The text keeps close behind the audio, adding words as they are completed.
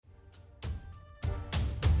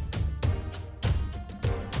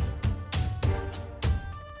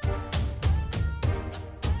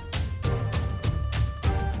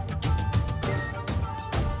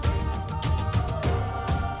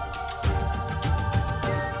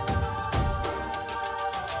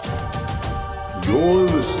You're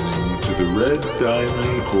listening to the Red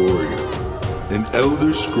Diamond Courier, an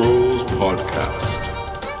Elder Scrolls podcast.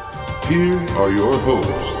 Here are your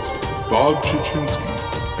hosts, Bob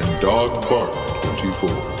Chichinski and Dog Bark 24.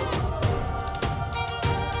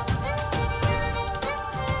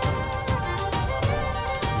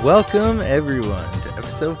 Welcome everyone to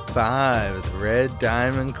episode 5 of the Red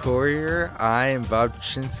Diamond Courier. I am Bob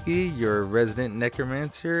Chichinski, your resident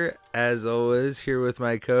necromancer. As always, here with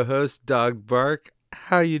my co-host, Dog Bark.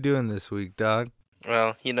 How you doing this week, dog?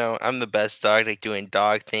 Well, I'm the best dog at doing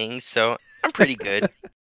dog things, so I'm pretty good.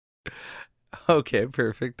 Okay,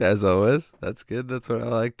 perfect. As always. That's good. That's what I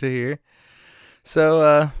like to hear.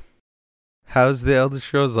 So, how's the Elder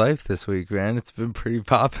Scrolls life this week, man? It's been pretty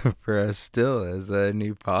popping for us still as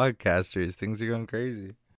new podcasters. Things are going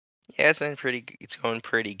crazy. Yeah, it's going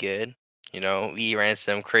pretty good. We ran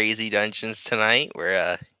some crazy dungeons tonight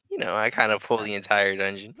where, I kind of pulled the entire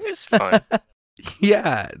dungeon. It was fun.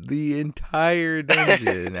 Yeah, the entire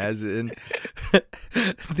dungeon, as in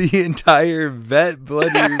the entire Vet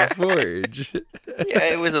Bloody Forge. Yeah,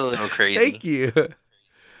 it was a little crazy. Thank you.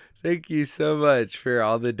 Thank you so much for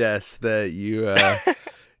all the deaths that you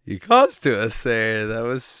caused to us there. That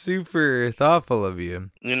was super thoughtful of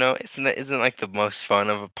you. Isn't like the most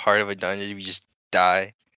fun of a part of a dungeon if you just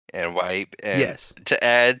die and wipe and Yes. to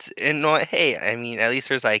ads and hey, I mean at least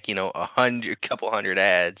there's like, couple hundred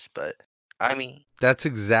ads, but I mean that's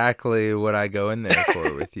exactly what I go in there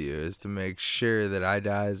for with you, is to make sure that I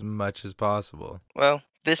die as much as possible. Well,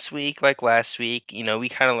 this week, like last week, we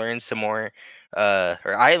kind of learned some more, or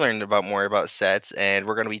I learned more about sets, and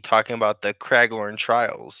we're going to be talking about the Craglorn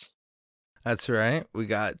trials. That's right. We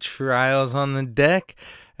got trials on the deck,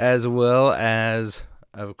 as well as,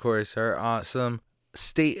 of course, our awesome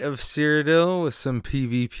State of Cyrodiil with some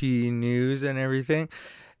PvP news and everything.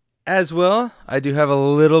 As well, I do have a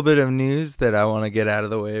little bit of news that I want to get out of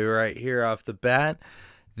the way right here off the bat.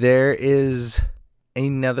 There is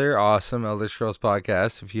another awesome Elder Scrolls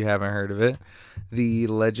podcast, if you haven't heard of it, the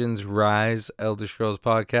Legends Rise Elder Scrolls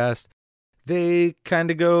podcast. They kind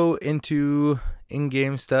of go into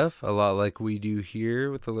in-game stuff, a lot like we do here,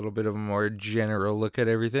 with a little bit of a more general look at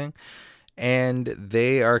everything. And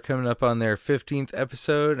they are coming up on their 15th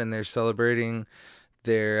episode, and they're celebrating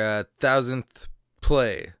their 1000th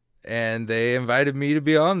play. And they invited me to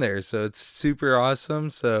be on there, so it's super awesome.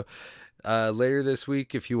 So later this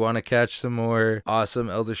week, if you want to catch some more awesome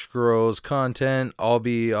Elder Scrolls content, I'll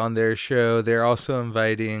be on their show. They're also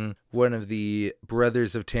inviting one of the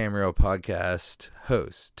Brothers of Tamriel podcast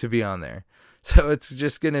hosts to be on there. So it's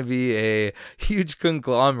just going to be a huge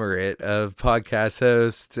conglomerate of podcast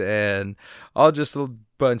hosts and all just a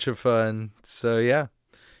bunch of fun. So yeah,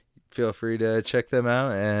 feel free to check them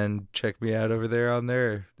out and check me out over there on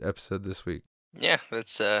their episode this week. Yeah, that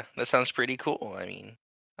sounds pretty cool. I mean,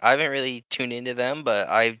 I haven't really tuned into them, but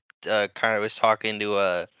I kind of was talking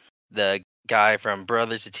to the guy from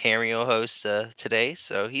Brothers of Tamriel host today,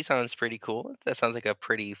 so he sounds pretty cool. That sounds like a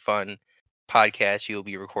pretty fun podcast you'll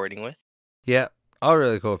be recording with. Yeah, all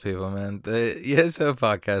really cool people, man. The ESO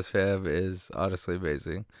podcast fam is honestly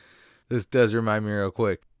amazing. This does remind me real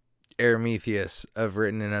quick. Eremetheus of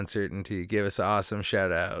Written in Uncertainty gave us an awesome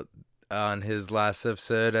shout out on his last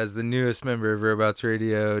episode as the newest member of Robots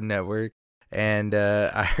Radio Network. And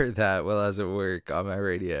I heard that while I was at work on my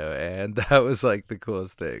radio, and that was like the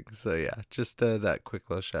coolest thing. So yeah, just that quick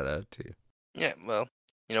little shout out to you. Yeah, well,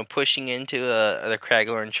 pushing into the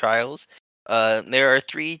Craglorn trials, there are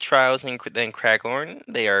 3 trials in Craglorn.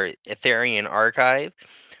 They are Etherian Archive,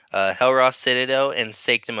 Hellroth Citadel, and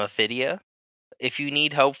Sanctum Ophidia. If you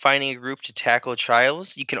need help finding a group to tackle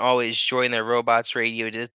trials, you can always join their Robots Radio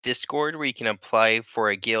Discord, where you can apply for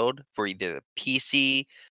a guild for either the PC,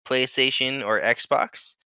 PlayStation, or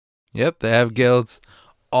Xbox. Yep, they have guilds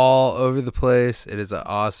all over the place. It is an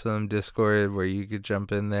awesome Discord where you could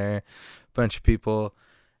jump in there, bunch of people.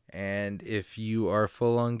 And if you are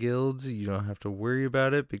full on guilds, you don't have to worry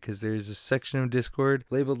about it because there's a section of Discord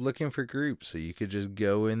labeled looking for groups. So you could just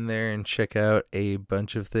go in there and check out a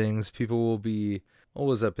bunch of things. People will be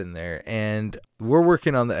always up in there. And we're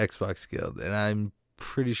working on the Xbox guild, and I'm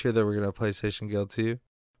pretty sure that we're going to PlayStation guild too.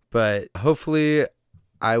 But hopefully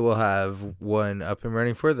I will have one up and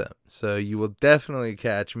running for them. So you will definitely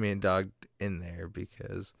catch me and Dog in there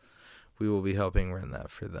because we will be helping run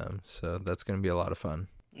that for them. So that's going to be a lot of fun.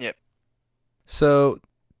 Yep. So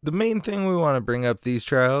the main thing we want to bring up these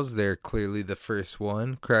trials, they're clearly the first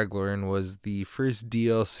one. Craglorn was the first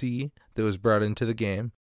DLC that was brought into the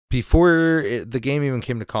game before the game even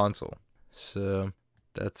came to console. So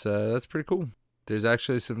that's pretty cool. There's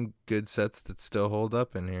actually some good sets that still hold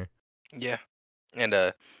up in here. Yeah. And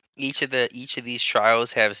each of these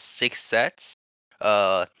trials have 6 sets.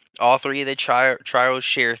 Uh, all 3 of the trials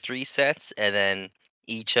share 3 sets, and then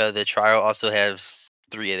each of the trial also has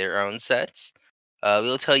 3 of their own sets.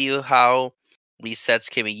 We'll tell you how these sets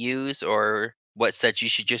can be used, or what sets you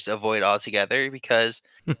should just avoid altogether, because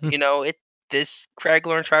you know this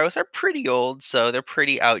Craglorn trials are pretty old, so they're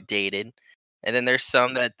pretty outdated. And then there's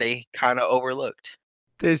some that they kind of overlooked.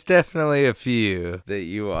 There's definitely a few that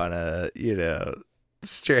you want to,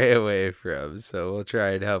 stray away from. So we'll try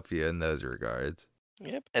and help you in those regards.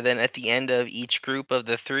 Yep. And then at the end of each group of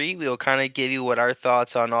the 3, we'll kind of give you what our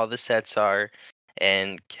thoughts on all the sets are,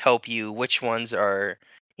 and help you which ones are,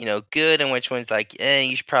 good, and which ones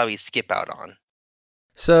you should probably skip out on.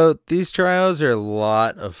 So these trials are a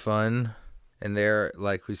lot of fun. And they're,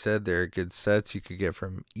 like we said, they're good sets you could get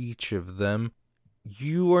from each of them.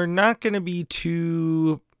 You are not going to be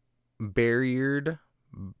too barriered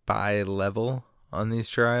by level on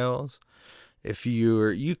these trials. If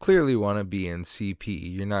you clearly want to be in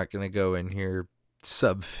CP, you're not going to go in here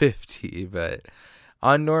sub 50, but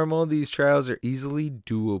on normal, these trials are easily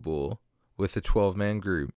doable with a 12-man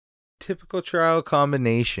group. Typical trial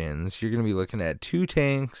combinations, you're going to be looking at 2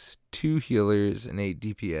 tanks, 2 healers, and 8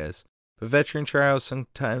 DPS. But veteran trials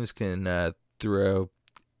sometimes can throw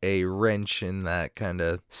a wrench in that kind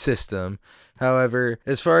of system. However,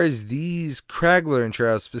 as far as these Craglorn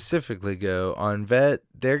trials specifically go, on vet,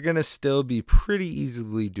 they're going to still be pretty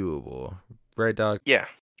easily doable. Right, Doc? Yeah.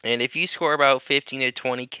 And if you score about 15 to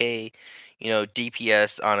 20k,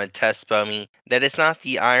 DPS on a test bummy, that is not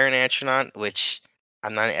the Iron Astronaut, which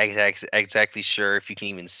I'm not exactly sure if you can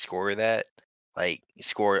even score that. Like,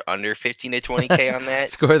 score under 15 to 20k on that.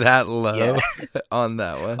 Score that low on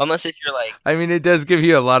that one. Unless if you're I mean, it does give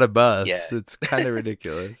you a lot of buffs. Yeah. It's kind of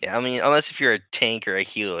ridiculous. Yeah, I mean, unless if you're a tank or a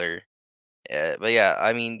healer. But yeah,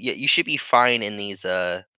 I mean, you should be fine in these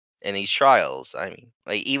trials. I mean,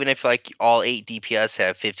 like, even if all 8 DPS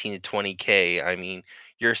have 15 to 20k, I mean,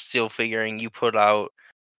 you're still figuring you put out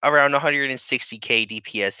around 160k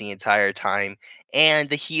DPS the entire time, and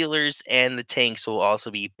the healers and the tanks will also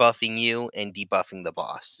be buffing you and debuffing the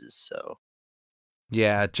bosses. So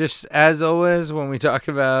yeah, just as always when we talk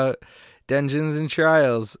about dungeons and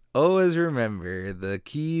trials, always remember the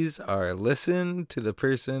keys are listen to the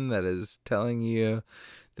person that is telling you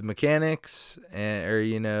the mechanics,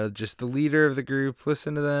 or just the leader of the group.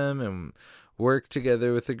 Listen to them and work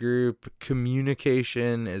together with the group.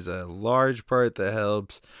 Communication is a large part that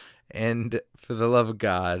helps. And for the love of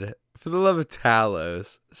God, for the love of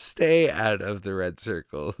Talos, stay out of the red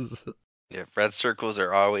circles. yeah, red circles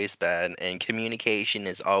are always bad, and communication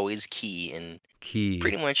is always key in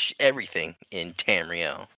pretty much everything in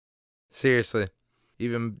Tamriel. Seriously.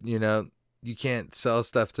 Even, you can't sell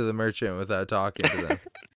stuff to the merchant without talking to them.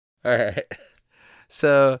 All right.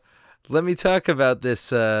 So let me talk about this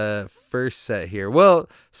first set here. Well,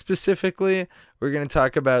 specifically, we're going to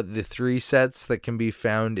talk about the 3 sets that can be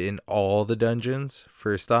found in all the dungeons.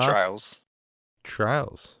 First off,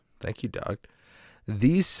 Trials. Thank you, Doc.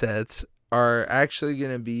 These sets are actually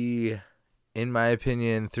going to be, in my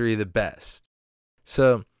opinion, 3 of the best.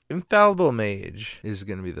 So Infallible Mage is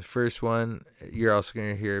going to be the first one. You're also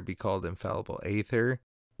going to hear it be called Infallible Aether.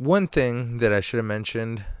 One thing that I should have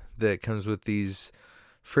mentioned that comes with these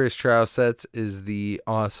first trial sets is the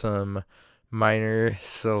awesome Minor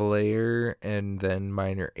Slayer and then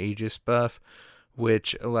Minor Aegis buff,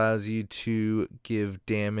 which allows you to give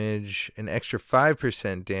damage, an extra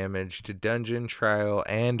 5% damage to dungeon, trial,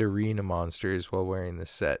 and arena monsters while wearing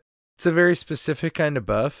this set. It's a very specific kind of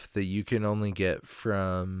buff that you can only get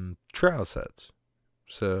from trial sets.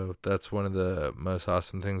 So that's one of the most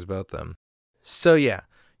awesome things about them. So yeah,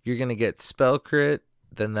 you're going to get spell crit,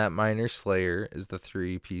 then that Minor Slayer is the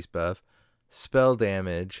 3-piece buff, spell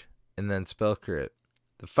damage, and then spell crit.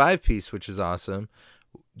 The 5-piece, which is awesome,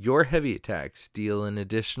 your heavy attacks deal an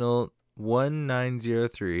additional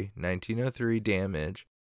 1903 damage.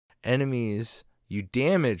 Enemies you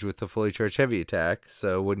damage with the fully charged heavy attack,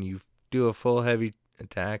 so when you do a full heavy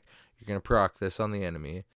attack, you're going to proc this on the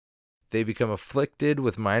enemy. They become afflicted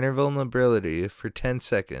with minor vulnerability for 10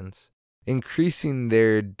 seconds, increasing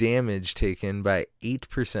their damage taken by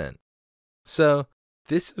 8%. So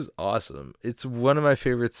this is awesome. It's one of my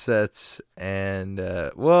favorite sets, and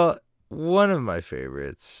one of my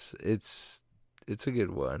favorites. It's a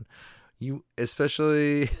good one. You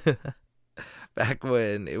especially back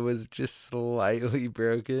when it was just slightly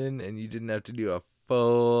broken and you didn't have to do a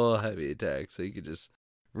full heavy attack, so you could just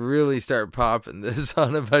really start popping this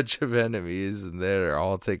on a bunch of enemies, and they're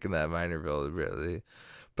all taking that minor vulnerability.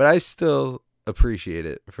 But I still appreciate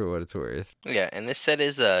it for what it's worth. Yeah, and this set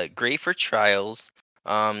is great for trials.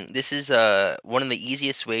 This is one of the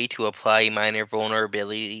easiest way to apply minor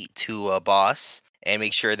vulnerability to a boss and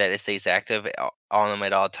make sure that it stays active on them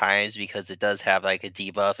at all times because it does have like a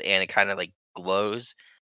debuff and it kind of like glows.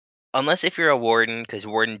 Unless if you're a warden, because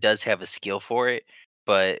warden does have a skill for it.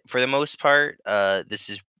 But for the most part, this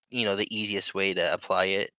is the easiest way to apply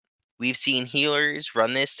it. We've seen healers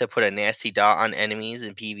run this to put a nasty dot on enemies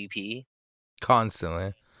in PvP.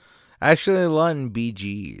 Constantly. Actually, a lot in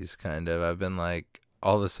BGs, kind of. I've been like,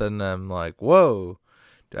 all of a sudden, I'm like, whoa,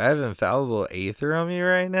 do I have infallible Aether on me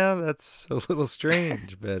right now? That's a little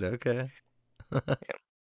strange, but okay.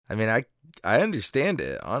 I mean, I understand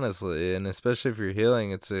it, honestly, and especially if you're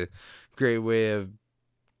healing, it's a great way of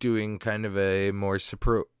doing kind of a more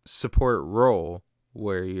support role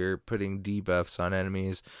where you're putting debuffs on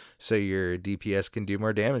enemies so your DPS can do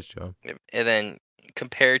more damage to them. Yep. And then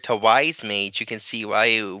compared to Wise Mage, you can see why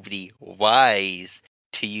it would be wise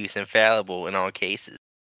to use Infallible in all cases.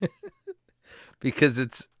 Because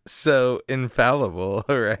it's so infallible,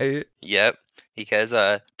 right? Yep. Because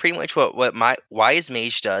pretty much what my Wise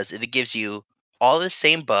Mage does, it gives you all the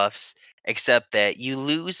same buffs, except that you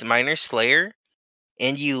lose Minor Slayer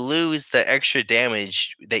and you lose the extra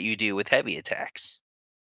damage that you do with heavy attacks.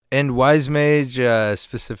 And Wise Mage,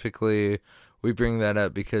 specifically, we bring that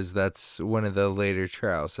up because that's one of the later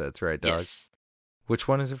trial sets, right, dog? Yes. Which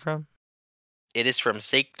one is it from? It is from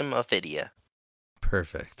Sanctum of Idia.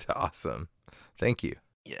 Perfect. Awesome. Thank you.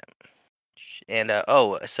 Yeah. And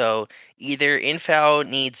so either Infal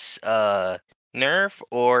needs nerf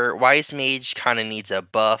or Wise Mage kind of needs a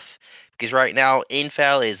buff because right now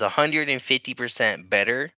Infal is 150%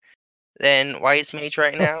 better than Wise Mage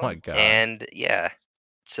right Oh now. my god. And yeah,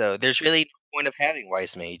 so there's really no point of having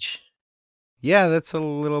Wise Mage. Yeah, that's a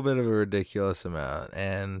little bit of a ridiculous amount,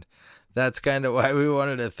 and that's kind of why we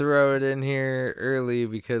wanted to throw it in here early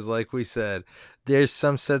because, like we said, there's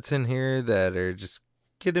some sets in here that are just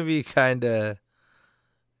gonna be kind of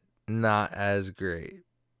not as great.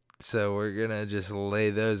 So we're gonna just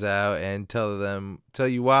lay those out and tell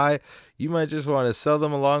you why you might just want to sell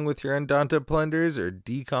them along with your undaunted plunders or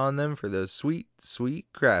decon them for those sweet, sweet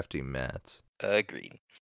crafting mats. Agreed.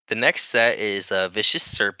 The next set is Vicious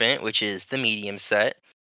Serpent, which is the medium set.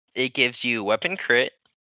 It gives you weapon crit,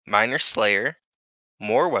 minor slayer,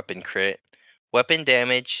 more weapon crit, weapon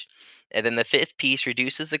damage, and then the fifth piece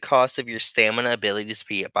reduces the cost of your stamina ability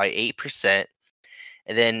speed by 8%.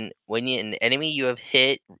 And then when an enemy you have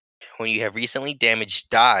hit, when you have recently damaged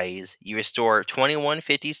dies, you restore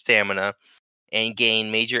 2150 stamina and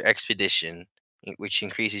gain major expedition, which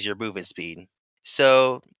increases your movement speed.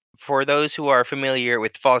 So for those who are familiar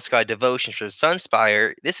with False God Devotion from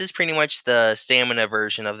Sunspire, this is pretty much the stamina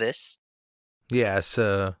version of this. Yeah,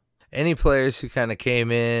 so any players who kind of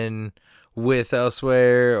came in with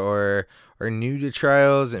Elsewhere or are new to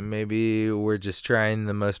Trials and maybe we're just trying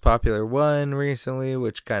the most popular one recently,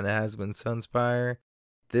 which kind of has been Sunspire.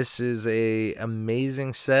 This is a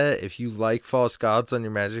amazing set. If you like False Gods on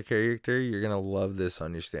your Magic character, you're going to love this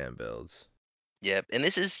on your stand builds. Yep, and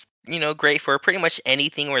this is, great for pretty much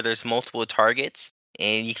anything where there's multiple targets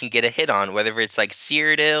and you can get a hit on, whether it's like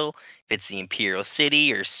Cyrodiil, if it's the Imperial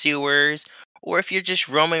City or sewers, or if you're just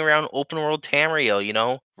roaming around open world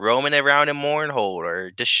Tamriel, roaming around in Mournhold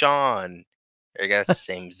or Deshawn. I guess the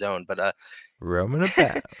same zone, but Roaming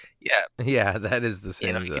about. yeah, Yeah, that is the you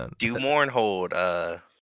same could zone. do Mournhold,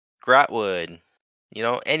 Grotwood,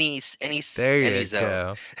 any There any you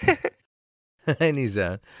zone. go. Any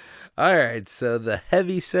zone. All right, so the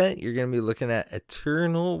heavy set, you're going to be looking at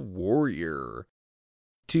Eternal Warrior.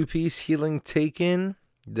 2-piece healing taken.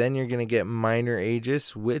 Then you're going to get Minor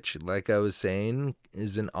Aegis, which, like I was saying,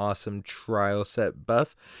 is an awesome trial set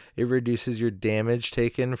buff. It reduces your damage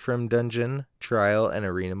taken from dungeon, trial, and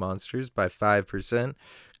arena monsters by 5%.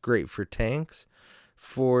 Great for tanks.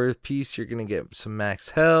 4-piece, you're going to get some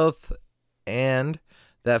max health. And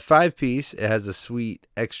that 5-piece, it has a sweet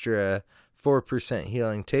extra 4%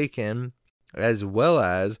 healing taken, as well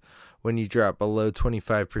as when you drop below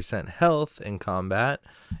 25% health in combat,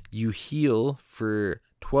 you heal for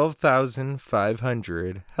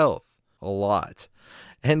 12,500 health, a lot,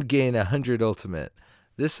 and gain 100 ultimate.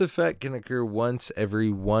 This effect can occur once every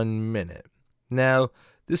 1 minute. Now,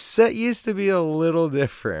 this set used to be a little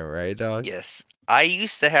different, right, dog? Yes. I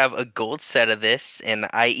used to have a gold set of this, and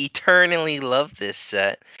I eternally loved this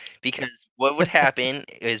set because what would happen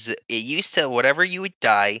is it used to, whatever you would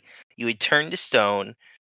die, you would turn to stone,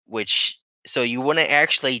 which, so you wouldn't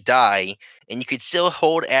actually die, and you could still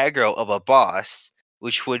hold aggro of a boss,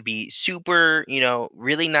 which would be super,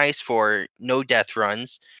 really nice for no death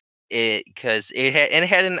runs. It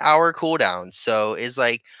had an hour cooldown, so it's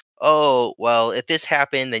like, oh, well, if this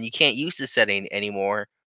happened, then you can't use this setting anymore.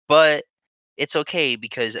 But it's okay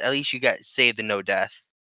because at least you got saved the no death.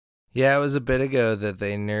 Yeah, it was a bit ago that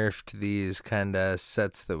they nerfed these kind of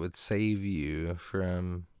sets that would save you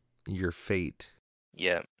from your fate.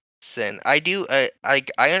 Yeah. Sin. I do. I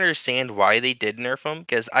understand why they did nerf them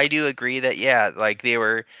because I do agree that yeah, like they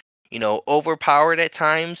were, overpowered at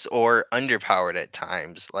times or underpowered at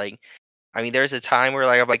times. Like I mean, there's a time where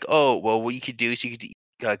like I'm like, oh, well, what you could do is you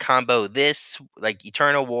could combo this like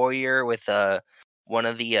Eternal Warrior with one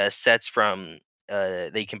of the sets from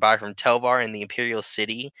that you can buy from Telvar in the Imperial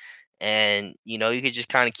City, and you could just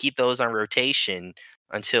kind of keep those on rotation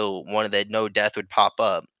until one of the no death would pop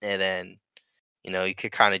up, and then you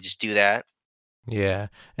could kind of just do that. Yeah.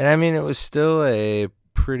 And I mean, it was still a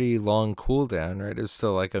pretty long cooldown, right? It was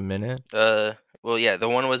still like a minute. Well, yeah, the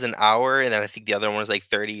one was an hour, and then I think the other one was like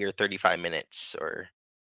 30 or 35 minutes, or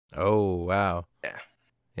Oh, wow. yeah.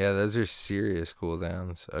 Yeah, those are serious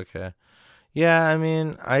cooldowns. Okay. Yeah, I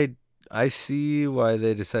mean, I see why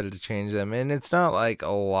they decided to change them, and it's not like a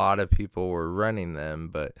lot of people were running them,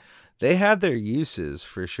 but they had their uses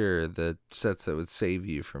for sure. The sets that would save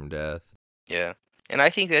you from death. Yeah. And I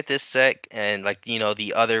think that this set and like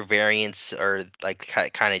the other variants or like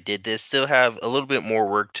kind of did this still have a little bit more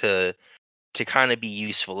work to kind of be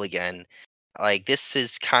useful again. Like this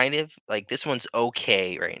is kind of like this one's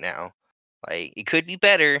okay right now. Like it could be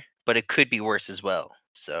better, but it could be worse as well.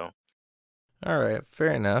 So, All right,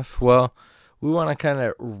 fair enough. Well, we want to kind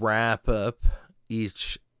of wrap up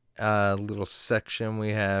each little section we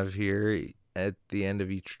have here at the end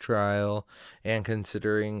of each trial, and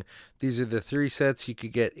considering these are the 3 sets you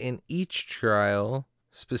could get in each trial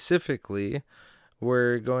specifically,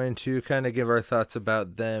 we're going to kind of give our thoughts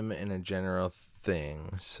about them in a general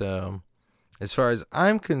thing. So, as far as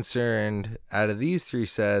I'm concerned, out of these 3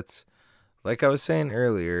 sets, like I was saying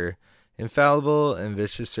earlier, Infallible and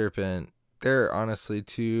Vicious Serpent, they're honestly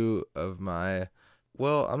 2 of my,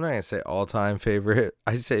 well, I'm not going to say all-time favorite.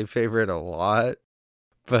 I say favorite a lot,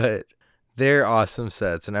 but they're awesome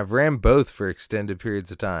sets, and I've ran both for extended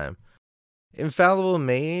periods of time. Infallible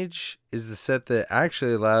Mage is the set that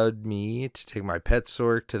actually allowed me to take my Pet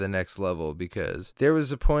Sork to the next level, because there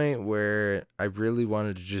was a point where I really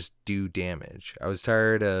wanted to just do damage. I was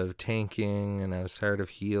tired of tanking, and I was tired of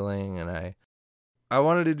healing, and I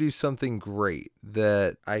wanted to do something great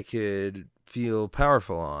that I could feel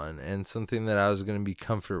powerful on, and something that I was going to be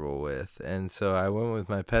comfortable with. And so I went with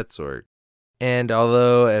my Pet Sork. And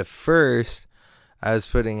although at first I was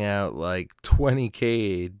putting out like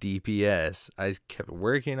 20k DPS, I kept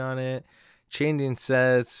working on it, changing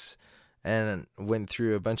sets, and went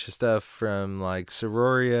through a bunch of stuff from like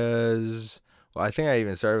Sororias. Well, I think I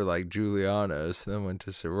even started with like Julianos, then went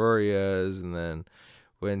to Sororias, and then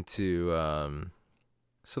went to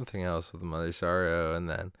something else with Mother Sorrow, and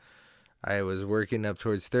then I was working up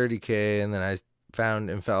towards 30k, and then I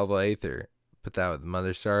found Infallible Aether. Put that with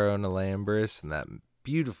Mother Sorrow and Alambris, and that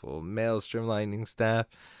beautiful Maelstrom Lightning Staff.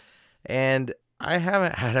 And I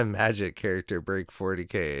haven't had a magic character break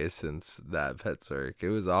 40k since that Pet Sork. It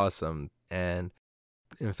was awesome. And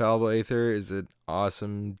Infallible Aether is an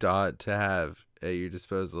awesome dot to have at your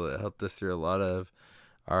disposal. It helped us through a lot of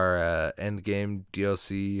our end game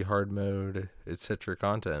DLC, hard mode, etc.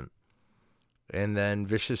 content. And then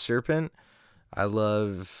Vicious Serpent, I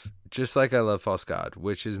love, just like I love False God,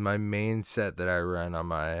 which is my main set that I run on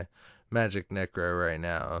my Magic Necro right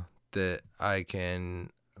now, that I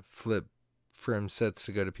can flip from sets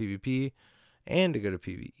to go to PvP and to go to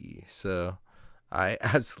PvE. So I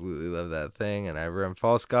absolutely love that thing, and I run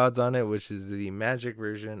False Gods on it, which is the magic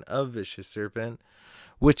version of Vicious Serpent,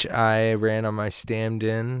 which I ran on my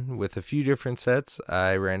Stand-In with a few different sets.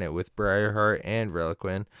 I ran it with Briarheart and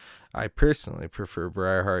Reliquin. I personally prefer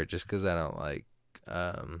Briarheart just because I don't like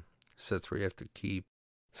sets where you have to keep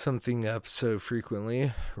something up so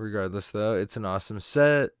frequently. Regardless, though, it's an awesome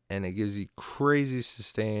set, and it gives you crazy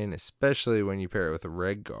sustain, especially when you pair it with a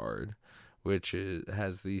Red Guard, which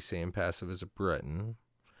has the same passive as a Breton,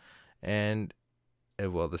 and,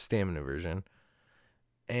 well, the stamina version.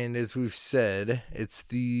 And as we've said, it's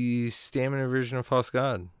the stamina version of False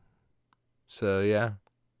God. So, yeah,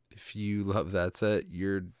 if you love that set,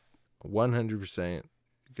 you're 100%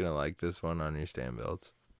 going to like this one on your stand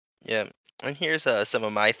builds. yeah. And here's some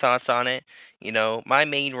of my thoughts on it. My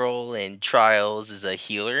main role in Trials is a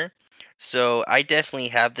healer. So I definitely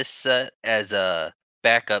have this set as a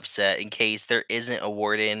backup set in case there isn't a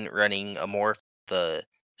Warden running a morph the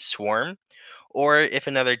Swarm, or if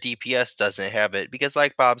another DPS doesn't have it. Because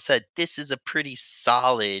like Bob said, this is a pretty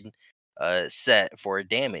solid set for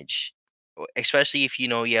damage. especially if you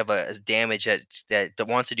know you have a damage that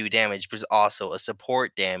wants to do damage, but is also a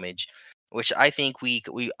support damage, which I think we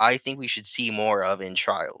should see more of in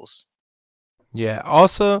trials. Yeah.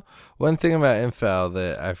 Also, one thing about Infal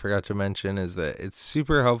that I forgot to mention is that it's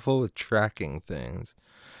super helpful with tracking things.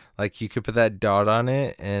 Like you could put that dot on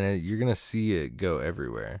it, and you're gonna see it go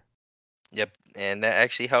everywhere. Yep, and that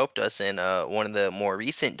actually helped us in one of the more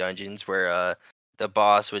recent dungeons where the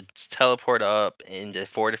boss would teleport up into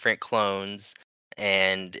 4 different clones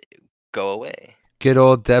and go away. Good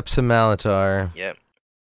old Depths of Malatar. Yep.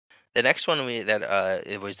 The next one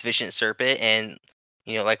it was Vicious Serpent, and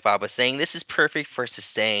like Bob was saying, this is perfect for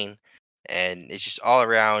sustain, and it's just all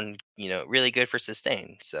around really good for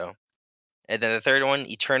sustain. So, and then the third one,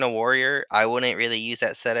 Eternal Warrior, I wouldn't really use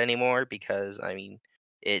that set anymore because I mean,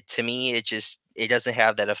 to me it doesn't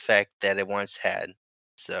have that effect that it once had.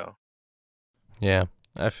 So Yeah,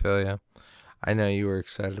 I feel ya. I know you were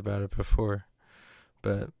excited about it before,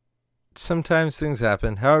 but sometimes things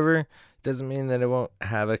happen. However, doesn't mean that it won't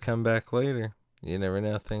have a comeback later. You never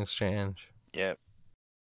know, things change. yeah,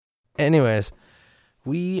 Anyways,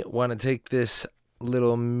 we want to take this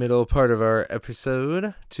little middle part of our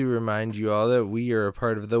episode to remind you all that we are a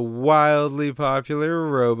part of the wildly popular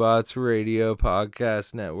Robots Radio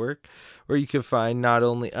podcast network, where you can find not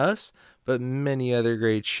only us, but many other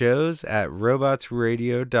great shows at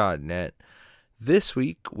robotsradio.net. This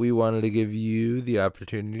week, we wanted to give you the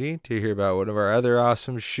opportunity to hear about one of our other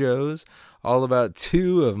awesome shows, all about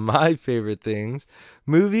two of my favorite things,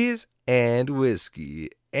 movies and whiskey.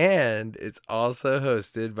 And it's also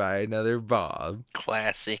hosted by another Bob.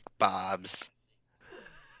 classic Bobs.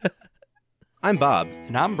 I'm Bob,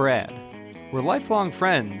 And I'm Brad. We're lifelong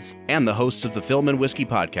friends. and the hosts of the Film and Whiskey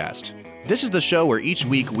Podcast. This is the show where each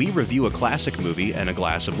week we review a classic movie and a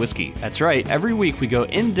glass of whiskey. That's right, every week we go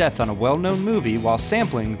in depth on a well known movie while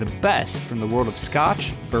sampling the best from the world of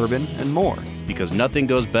scotch, bourbon, and more. Because nothing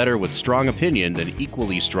goes better with strong opinion than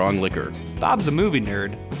equally strong liquor. Bob's a movie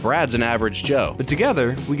nerd, Brad's an average Joe. but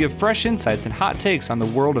together we give fresh insights and hot takes on the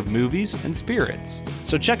world of movies and spirits.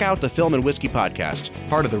 So check out the Film and Whiskey Podcast.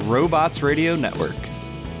 Part of the Robots Radio Network.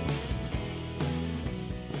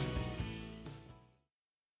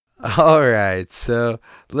 All right, so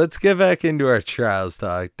let's get back into our trials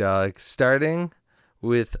talk, dog. Starting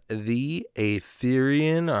with the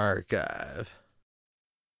Aetherian Archive.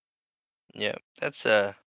 Yeah, that's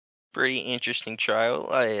a pretty interesting trial.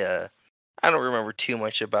 I don't remember too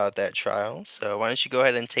much about that trial, so why don't you go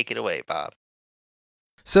ahead and take it away, Bob?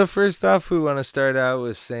 So first off, we want to start out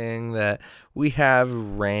with saying that we have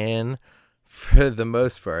ran, for the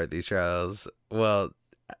most part, these trials. Well,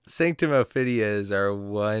 Sanctum Ophidia is our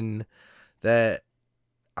one that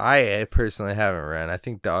I personally haven't ran. I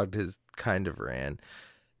think Dogged has kind of ran.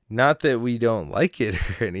 Not that we don't like it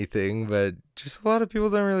or anything, but just a lot of people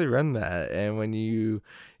don't really run that. And when you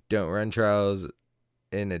don't run trials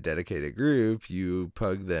in a dedicated group, you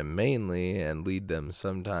pug them mainly and lead them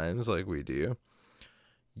sometimes like we do.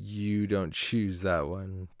 You don't choose that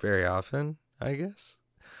one very often, I guess.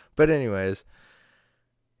 But anyways,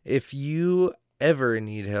 if you ever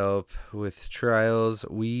need help with trials,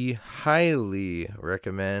 we highly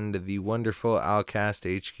recommend the wonderful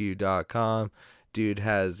alcasthq.com. Dude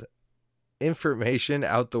has information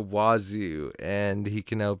out the wazoo, and he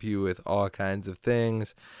can help you with all kinds of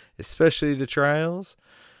things, especially the trials.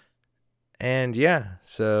 And yeah,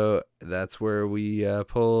 so that's where we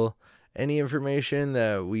pull any information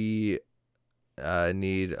that we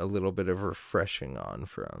need a little bit of refreshing on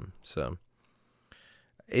from. So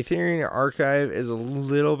Aetherian Archive is a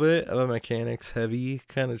little bit of a mechanics heavy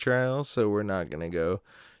kind of trial, so we're not going to go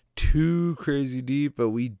too crazy deep, but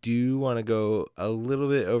we do want to go a little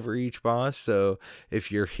bit over each boss. So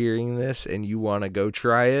if you're hearing this and you want to go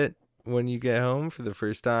try it when you get home for the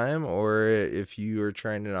first time, or if you are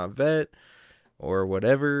trying to not vet or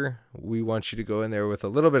whatever, we want you to go in there with a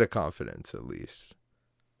little bit of confidence at least.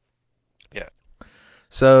 Yeah.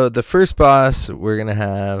 So the first boss we're going to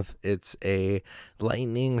have, it's a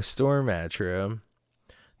lightning storm atro.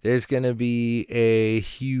 There's going to be a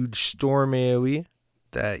huge storm AoE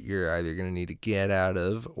that you're either going to need to get out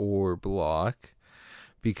of or block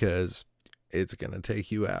because it's going to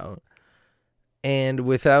take you out. And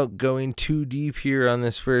without going too deep here on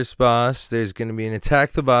this first boss, there's going to be an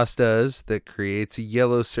attack the boss does that creates a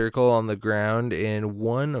yellow circle on the ground in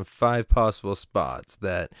one of 5 possible spots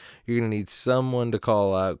that you're going to need someone to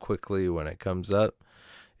call out quickly when it comes up.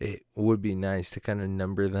 It would be nice to kind of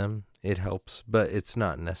number them. It helps, but it's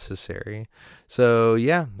not necessary. So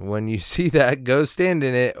yeah, when you see that, go stand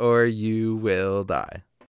in it or you will die.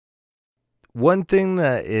 One thing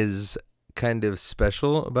that is kind of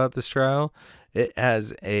special about this trial. It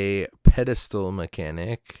has a pedestal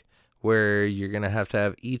mechanic where you're going to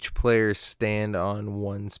have each player stand on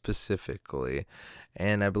one specifically.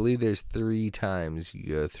 And I believe there's 3 times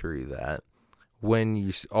you go through that. When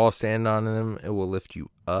you all stand on them, it will lift you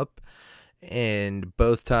up. And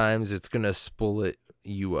both times it's going to split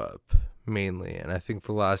you up mainly. And I think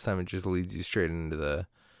the last time it just leads you straight into the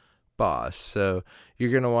boss. So you're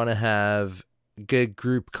going to want to have good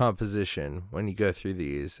group composition when you go through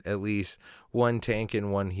these. At least one tank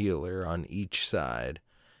and one healer on each side.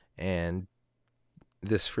 And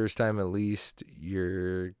this first time at least,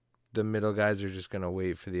 the middle guys are just going to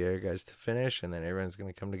wait for the other guys to finish, and then everyone's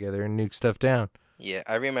going to come together and nuke stuff down. Yeah,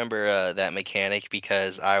 I remember that mechanic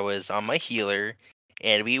because I was on my healer,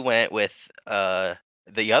 and we went with the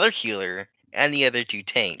other healer and the other 2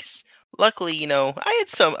 tanks. Luckily, I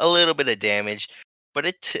had a little bit of damage, but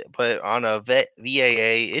but on a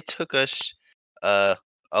VAA, it took us a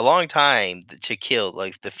long time to kill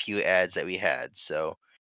like the few ads that we had. So,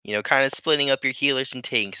 kind of splitting up your healers and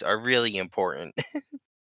tanks are really important.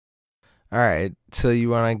 All right, so you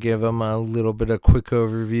want to give them a little bit of quick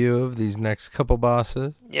overview of these next couple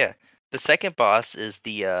bosses? Yeah, the second boss is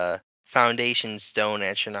the Foundation Stone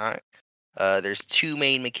Astronaut. There's 2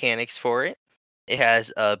 main mechanics for it. It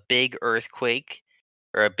has a big earthquake,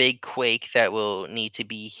 or a big quake that will need to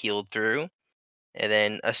be healed through, and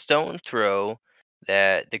then a stone throw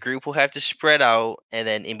that the group will have to spread out and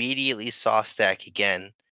then immediately soft stack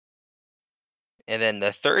again. And then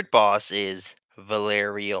the third boss is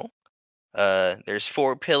Valerial. There's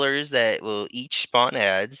 4 pillars that will each spawn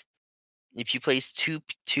ads. If you place two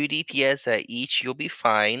DPS at each, you'll be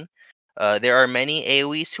fine. There are many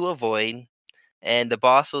AoEs to avoid, and the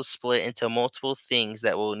boss will split into multiple things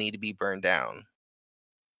that will need to be burned down.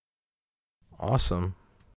 Awesome.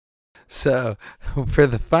 So, for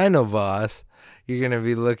the final boss, you're going to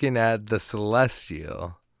be looking at the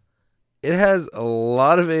Celestial. It has a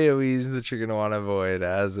lot of AoEs that you're going to want to avoid,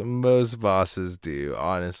 as most bosses do,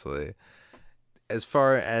 honestly. As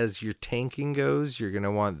far as your tanking goes, you're going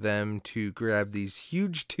to want them to grab these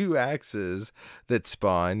huge 2 axes that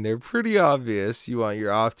spawn. They're pretty obvious. You want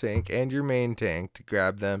your off tank and your main tank to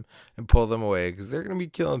grab them and pull them away because they're going to be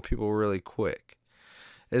killing people really quick.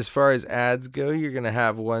 As far as ads go, you're going to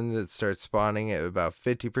have ones that start spawning at about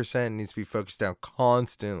 50% and needs to be focused down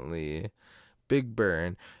constantly. Big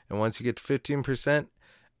burn. And once you get to 15%,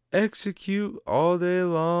 execute all day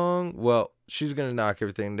long. Well, she's going to knock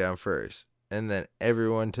everything down first. And then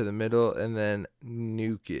everyone to the middle, and then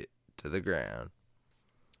nuke it to the ground.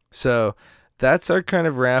 So that's our kind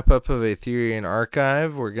of wrap up of Aetherian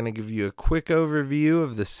Archive. We're going to give you a quick overview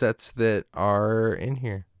of the sets that are in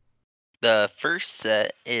here. The first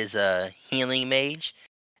set is a Healing Mage.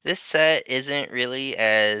 This set isn't really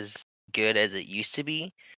as good as it used to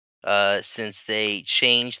be, since they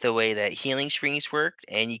changed the way that healing springs worked,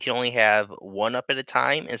 and you can only have 1 up at a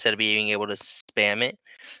time instead of being able to spam it.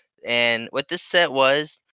 And what this set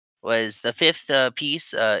was the 5th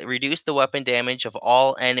piece reduced the weapon damage of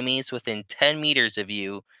all enemies within 10 meters of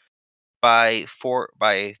you by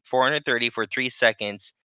 430 for 3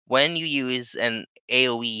 seconds when you use an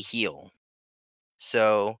AoE heal.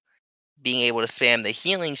 So being able to spam the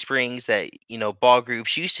healing springs that ball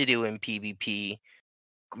groups used to do in PvP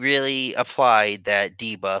really applied that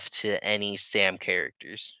debuff to any Stam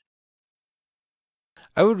characters.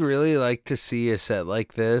 I would really like to see a set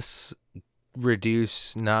like this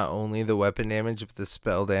reduce not only the weapon damage, but the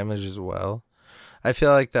spell damage as well. I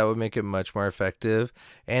feel like that would make it much more effective.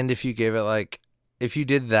 And if you gave it if you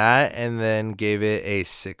did that and then gave it a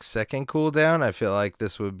 6-second cooldown, I feel like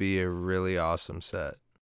this would be a really awesome set.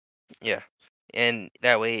 Yeah. And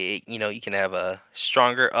that way, you can have a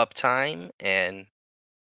stronger uptime, and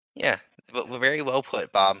yeah, very well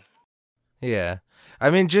put, Bob. Yeah. I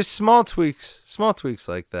mean, just small tweaks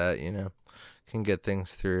like that, can get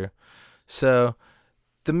things through. So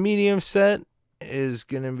the medium set is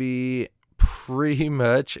going to be pretty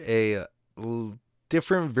much a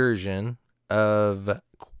different version of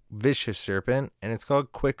Vicious Serpent, and it's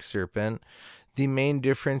called Quick Serpent. The main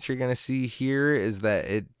difference you're going to see here is that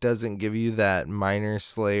it doesn't give you that Minor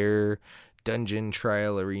Slayer, Dungeon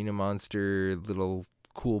Trial Arena Monster little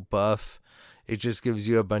cool buff. It just gives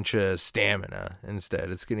you a bunch of stamina instead.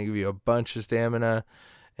 It's going to give you a bunch of stamina,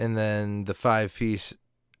 and then the 5-piece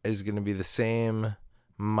is going to be the same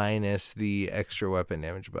minus the extra weapon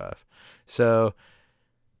damage buff. So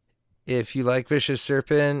if you like Vicious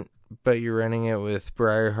Serpent, but you're running it with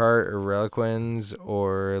Briarheart or Reliquins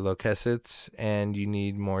or Lokesets and you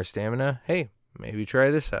need more stamina, hey, maybe try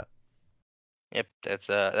this out. Yep,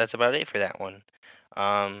 that's about it for that one.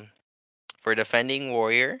 For Defending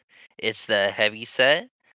Warrior, it's the heavy set.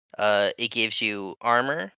 It gives you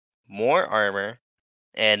armor, more armor,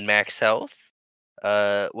 and max health.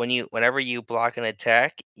 Whenever you block an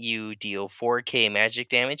attack, you deal 4k magic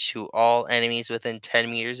damage to all enemies within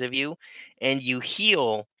 10 meters of you, and you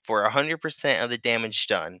heal for 100% of the damage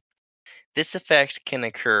done. This effect can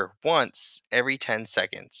occur once every 10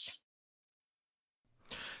 seconds.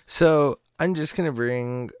 So I'm just going to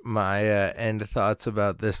bring my end thoughts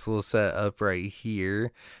about this little set up right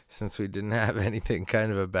here, since we didn't have anything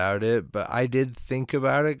kind of about it. But I did think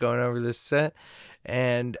about it going over this set,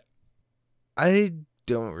 and I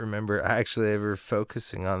don't remember actually ever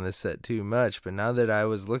focusing on this set too much. But now that I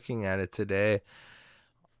was looking at it today,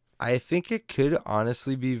 I think it could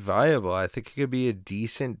honestly be viable. I think it could be a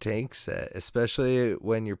decent tank set, especially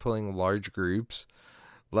when you're pulling large groups.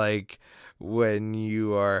 Like when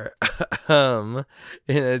you are in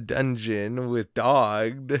a dungeon with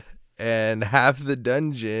Dogged and half the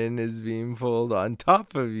dungeon is being pulled on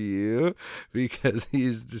top of you because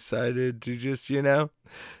he's decided to just,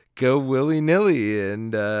 go willy-nilly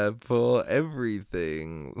and pull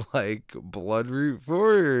everything, like Bloodroot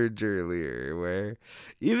Forge earlier, where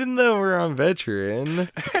even though we're on veteran,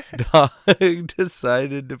 Dog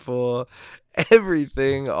decided to pull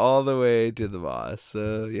everything all the way to the boss.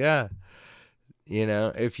 So yeah,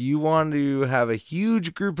 if you want to have a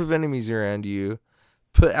huge group of enemies around you,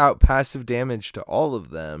 put out passive damage to all of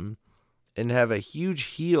them, and have a huge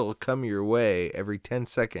heal come your way every 10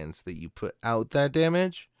 seconds that you put out that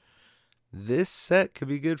damage, this set could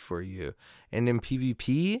be good for you. And in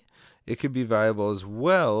PvP, it could be viable as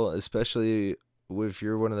well, especially if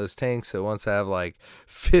you're one of those tanks that wants to have like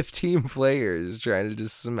 15 players trying to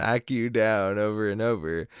just smack you down over and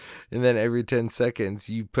over. And then every 10 seconds,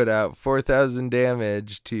 you put out 4,000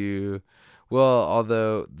 damage to, well,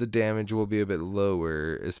 although the damage will be a bit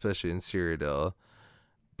lower, especially in Cyrodiil.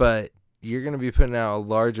 But you're going to be putting out a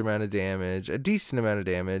large amount of damage, a decent amount of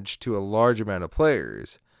damage to a large amount of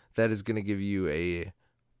players. That is going to give you a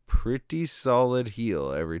pretty solid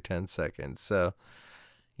heal every 10 seconds. So,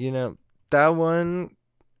 that one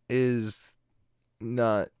is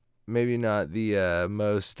maybe not the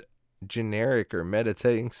most generic or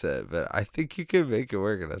meditating set, but I think you can make it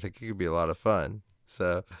work, and I think it could be a lot of fun.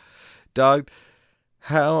 So, Dog,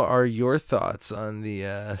 how are your thoughts on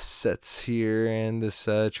the sets here and this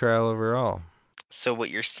trial overall? So what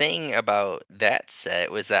you're saying about that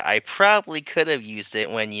set was that I probably could have used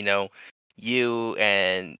it when, you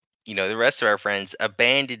and, the rest of our friends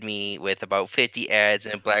abandoned me with about 50 ads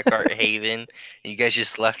in Blackheart Haven, and you guys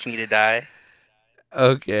just left me to die.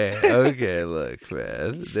 Okay, look,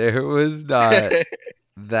 man. There was not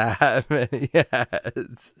that many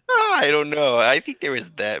ads. Oh, I don't know. I think there was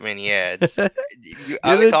that many ads. I You're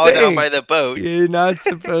was the all down by tank. the boat. You're not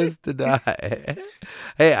supposed to die.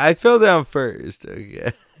 Hey, I fell down first,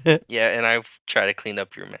 okay? Yeah, and I try to clean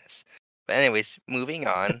up your mess. But anyways, moving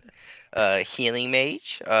on. Healing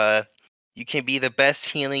mage. You can be the best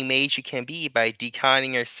healing mage you can be by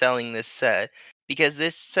deconning or selling this set, because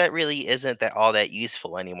this set really isn't all that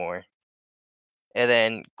useful anymore. And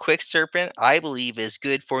then Quick Serpent, I believe, is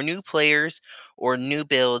good for new players or new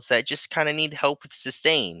builds that just kind of need help with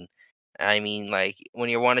sustain. I mean, like when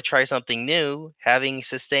you want to try something new, having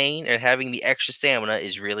sustain and having the extra stamina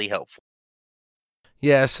is really helpful.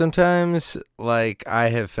 Yeah, sometimes, like, I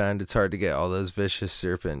have found it's hard to get all those Vicious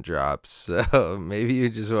Serpent drops, so maybe you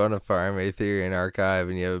just want to farm Aetherian Archive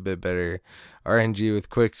and you have a bit better RNG with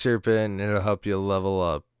Quick Serpent, and it'll help you level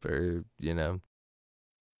up, or,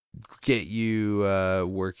 get you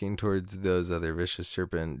working towards those other Vicious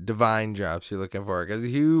Serpent Divine drops you're looking for, because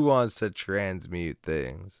who wants to transmute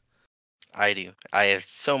things? I do. I have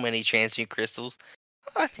so many transmute crystals.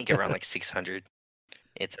 I think around like 600.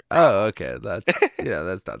 It's a problem. Oh, okay.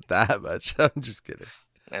 That's not that much. I'm just kidding.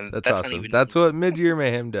 And That's awesome. Even... That's what Mid-Year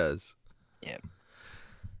Mayhem does. Yeah.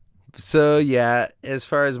 So, yeah, as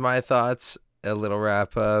far as my thoughts, a little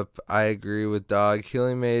wrap up. I agree with Dog.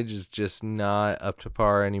 Healing Mage is just not up to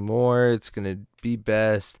par anymore. It's going to be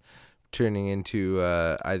best turning into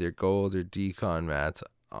either gold or decon mats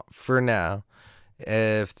for now.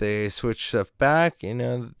 If they switch stuff back,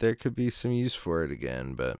 there could be some use for it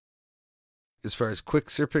again. But as far as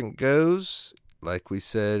Quick Serpent goes, like we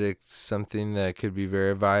said, it's something that could be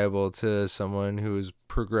very viable to someone who is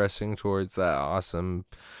progressing towards that awesome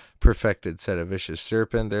perfected set of Vicious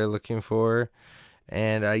Serpent they're looking for.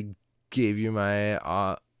 And I gave you my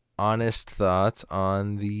honest thoughts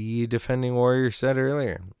on the Defending Warrior set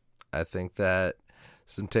earlier. I think that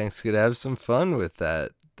some tanks could have some fun with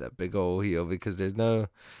that big old heal, because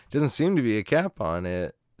doesn't seem to be a cap on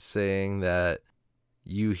it, saying that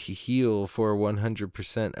You heal for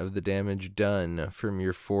 100% of the damage done from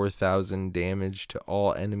your 4,000 damage to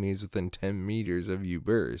all enemies within 10 meters of you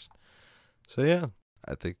burst. So yeah,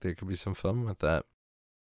 I think there could be some fun with that.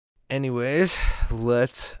 Anyways,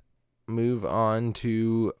 let's move on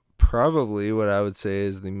to probably what I would say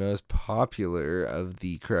is the most popular of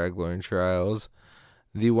the Craglorn trials,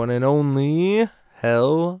 the one and only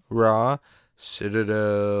Hell Raw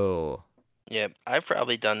Citadel. Yep, I've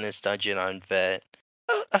probably done this dungeon on Vet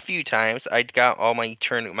a few times. I got all my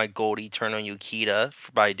gold Eternal Yukita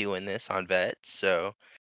by doing this on Vet, so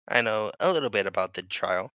I know a little bit about the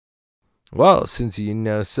trial. Well, since you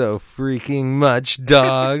know so freaking much,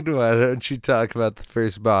 dog, why don't you talk about the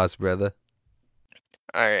first boss, brother?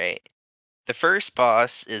 Alright. The first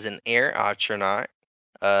boss is an air astronaut.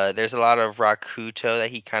 There's a lot of Rakuto that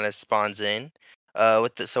he kind of spawns in.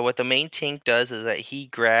 What the main tank does is that he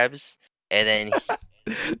grabs and then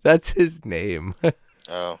That's his name.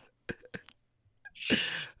 oh.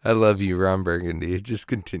 I love you, Ron Burgundy. Just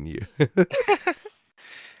continue.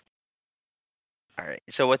 Alright,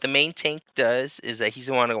 so what the main tank does is that he's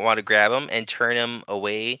want to grab him and turn him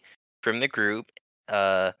away from the group.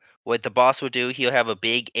 What the boss will do, he'll have a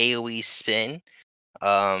big AoE spin,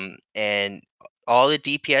 and all the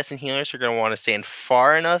DPS and healers are going to want to stand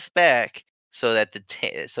far enough back so that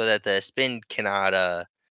the spin cannot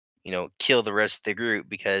kill the rest of the group,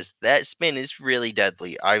 because that spin is really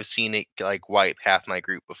deadly. I've seen it like wipe half my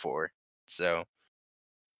group before. So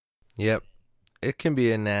Yep. It can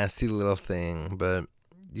be a nasty little thing, but,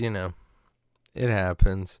 it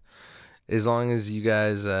happens. As long as you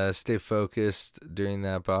guys stay focused during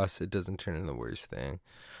that boss, it doesn't turn into the worst thing.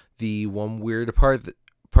 The one weird part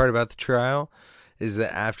about the trial is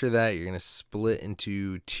that after that, you're going to split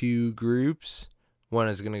into two groups. One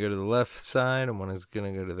is going to go to the left side, and one is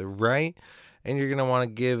going to go to the right. And you're going to want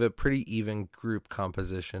to give a pretty even group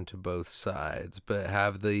composition to both sides, but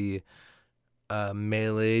have the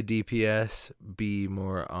melee DPS be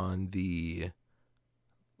more on the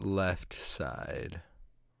left side,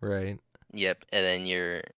 right? yep, and then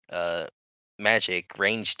your magic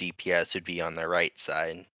range DPS would be on the right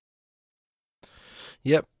side.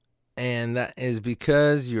 Yep. And that is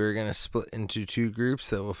because you're going to split into two groups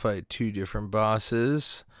that will fight two different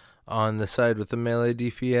bosses. On the side with the melee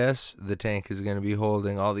DPS, the tank is going to be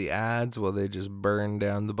holding all the adds while they just burn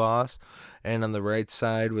down the boss. And on the right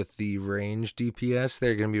side with the range DPS,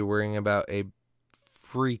 they're going to be worrying about a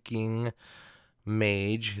freaking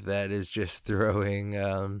mage that is just throwing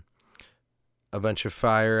a bunch of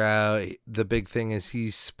fire out. The big thing is he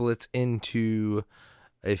splits into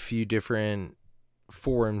a few different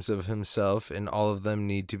forms of himself, and all of them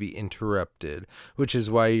need to be interrupted, which is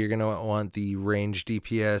why you're going to want the ranged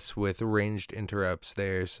DPS with ranged interrupts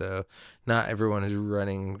there, so not everyone is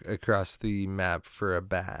running across the map for a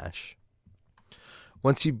bash.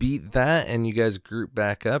 Once you beat that and you guys group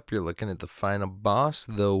back up, you're looking at the final boss,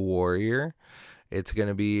 the warrior. It's going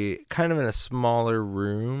to be kind of in a smaller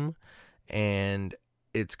room, and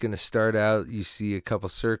it's going to start out, you see a couple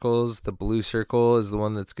circles. The blue circle is the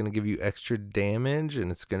one that's going to give you extra damage,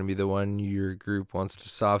 and it's going to be the one your group wants to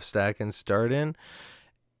soft stack and start in.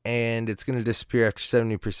 And it's going to disappear after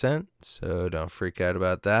 70%, so don't freak out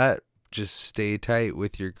about that. Just stay tight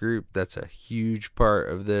with your group. That's a huge part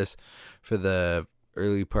of this for the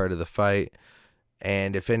early part of the fight.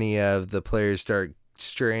 And if any of the players start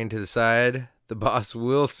straying to the side, the boss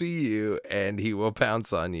will see you, and he will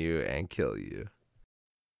pounce on you and kill you.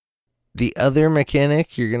 The other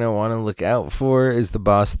mechanic you're going to want to look out for is the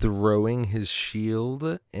boss throwing his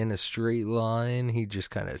shield in a straight line. He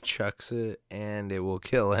just kind of chucks it, and it will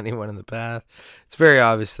kill anyone in the path. It's very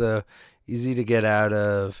obvious, though. Easy to get out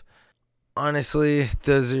of. Honestly,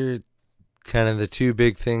 those are kind of the two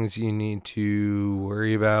big things you need to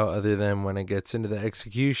worry about, other than when it gets into the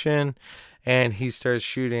execution and he starts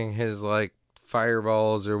shooting his,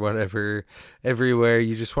 fireballs or whatever everywhere.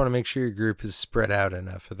 You just want to make sure your group is spread out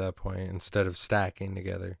enough at that point instead of stacking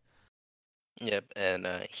together. Yep, and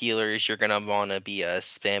healers, you're gonna want to be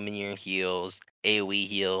spamming your heals, AoE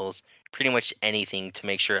heals, pretty much anything to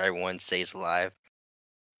make sure everyone stays alive.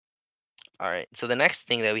 Alright, so the next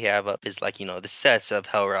thing that we have up is the sets of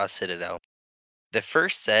Hellraw Citadel. The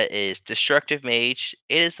first set is Destructive Mage.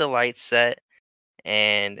 It is the light set,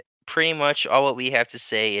 and pretty much all what we have to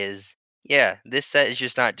say is, yeah, this set is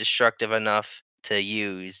just not destructive enough to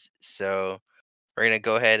use, so we're going to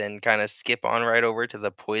go ahead and kind of skip on right over to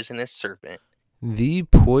the Poisonous Serpent. The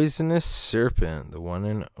Poisonous Serpent, the one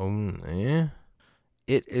and only.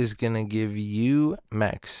 It is going to give you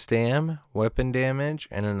max stam, weapon damage,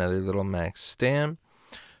 and another little max stam.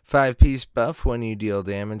 5-piece buff when you deal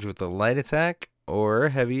damage with a light attack, or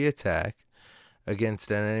heavy attack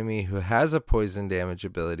against an enemy who has a poison damage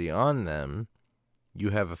ability on them, you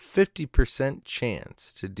have a 50%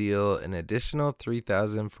 chance to deal an additional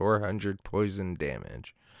 3,400 poison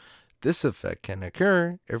damage. This effect can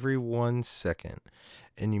occur every 1 second.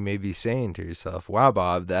 And you may be saying to yourself, wow,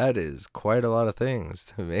 Bob, that is quite a lot of things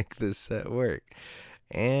to make this set work.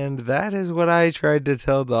 And that is what I tried to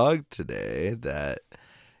tell Dog today, that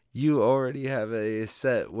you already have a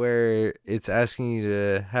set where it's asking you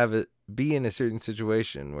to have it be in a certain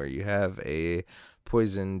situation where you have a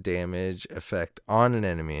poison damage effect on an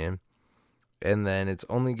enemy, and then it's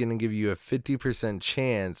only going to give you a 50%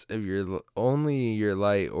 chance of only your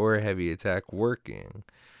light or heavy attack working.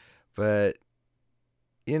 But,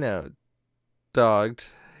 Dogged,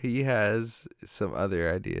 he has some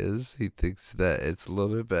other ideas. He thinks that it's a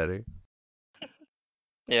little bit better.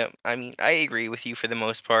 Yeah, I mean, I agree with you for the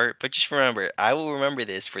most part, but just remember, I will remember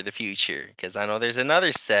this for the future because I know there's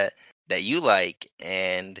another set that you like,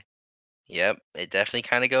 and yep, it definitely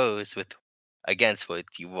kind of goes with against what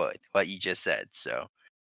you just said. So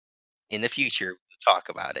in the future, we'll talk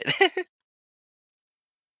about it.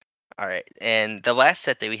 All right, and the last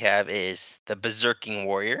set that we have is the Berserking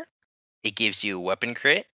Warrior. It gives you weapon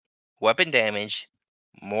crit, weapon damage,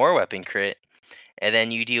 more weapon crit, and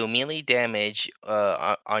then you deal melee damage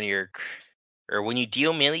on or when you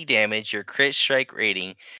deal melee damage, your crit strike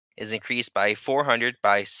rating is increased by 400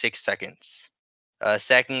 by 6 seconds,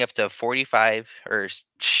 stacking up to 45 or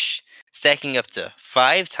stacking up to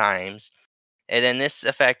 5 times, and then this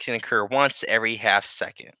effect can occur once every half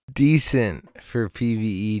second. Decent for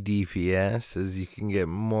PvE DPS, as you can get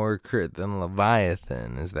more crit than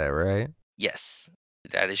Leviathan. Is that right? Yes,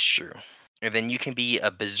 that is true. And then you can be a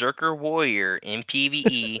Berserker Warrior in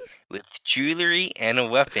PvE with jewelry and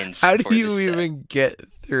weapons. How for do you this set. even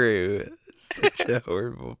get through such a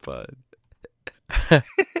horrible pun?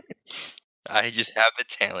 I just have the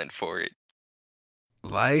talent for it.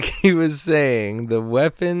 Like he was saying, the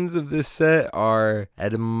weapons of this set are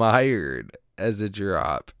admired as a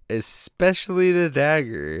drop, especially the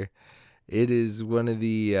dagger. It is one of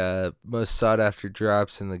the most sought after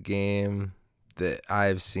drops in the game that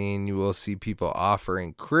I've seen. You will see people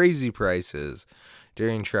offering crazy prices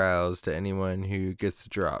during trials to anyone who gets the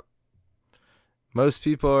drop. Most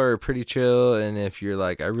people are pretty chill, and if you're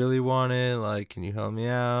like, I really want it, like, can you help me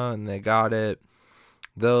out? And they got it,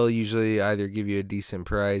 they'll usually either give you a decent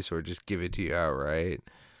price or just give it to you outright.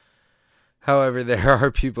 However, there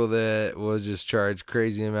are people that will just charge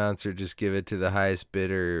crazy amounts or just give it to the highest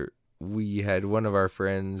bidder. We had one of our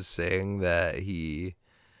friends saying that he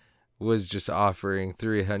was just offering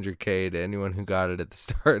 300K to anyone who got it at the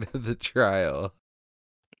start of the trial.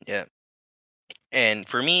 Yeah. And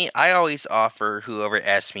for me, I always offer whoever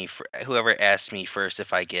asks me first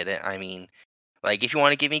if I get it. I mean, like if you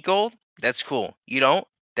want to give me gold, that's cool. You don't,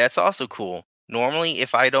 that's also cool. Normally,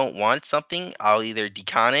 if I don't want something, I'll either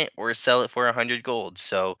decon it or sell it for 100 gold.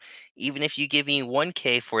 So even if you give me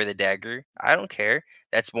 1K for the dagger, I don't care.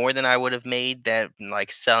 That's more than I would have made that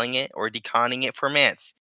like selling it or deconning it for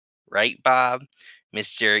Mance. Right, Bob?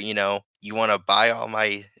 Mister, you want to buy all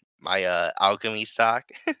my alchemy stock?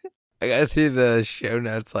 I got through the show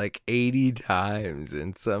notes like 80 times,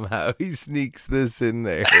 and somehow he sneaks this in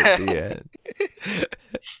there at the end.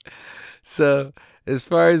 So, as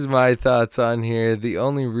far as my thoughts on here, the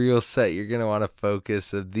only real set you're going to want to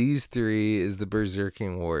focus of these three is the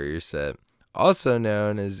Berserking Warrior set, also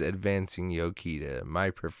known as Advancing Yokita.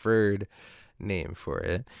 My preferred name for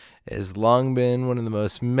it. It has long been one of the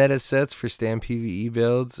most meta sets for stand PvE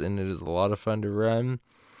builds, and it is a lot of fun to run.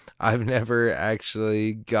 I've never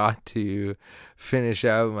actually got to finish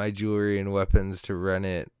out my jewelry and weapons to run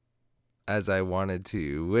it as I wanted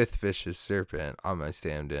to with Vicious Serpent on my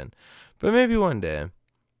stand-in. But maybe one day.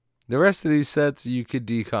 The rest of these sets you could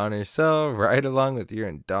decon or sell right along with your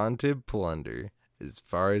Undaunted Plunder, as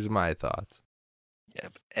far as my thoughts.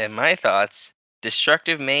 Yep. And my thoughts,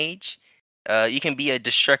 Destructive Mage. You can be a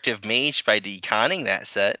Destructive Mage by deconning that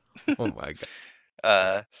set. Oh my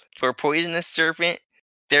god. For Poisonous Serpent,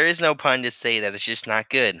 there is no pun to say that it's just not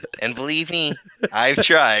good. And believe me, I've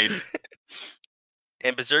tried.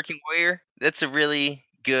 And Berserking Warrior, that's a really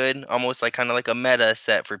good, almost like kind of like a meta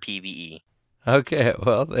set for PvE. Okay,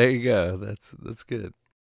 well, there you go. That's good.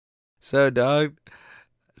 So, Dog,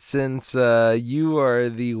 since you are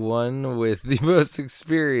the one with the most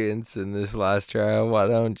experience in this last trial, why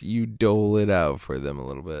don't you dole it out for them a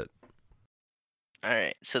little bit?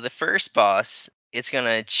 Alright, so the first boss, it's going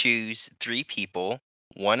to choose 3 people,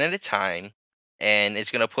 one at a time, and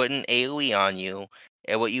it's going to put an AoE on you.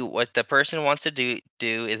 And what the person wants to do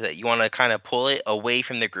is that you want to kind of pull it away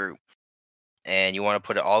from the group. and you want to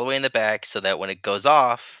put it all the way in the back so that when it goes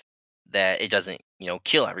off, that it doesn't,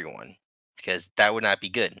 kill everyone, because that would not be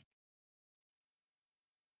good.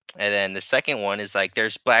 And then the second one is like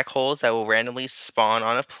there's black holes that will randomly spawn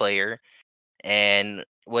on a player, and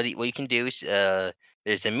what you can do is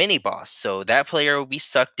there's a mini boss, so that player will be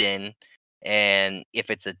sucked in, and if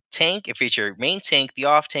it's a tank, if it's your main tank, the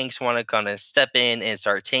off tanks want to kind of step in and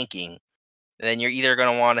start tanking. Then you're either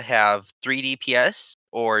going to want to have 3 DPS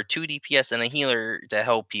or 2 DPS and a healer to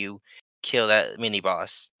help you kill that mini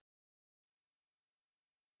boss.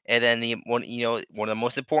 And then one of the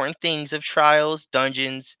most important things of trials,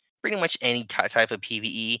 dungeons, pretty much any type of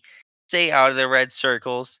PvE, stay out of the red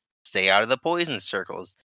circles, stay out of the poison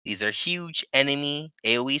circles. These are huge enemy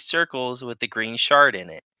AoE circles with the green shard in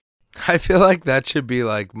it. I feel like that should be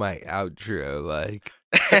like my outro. Like,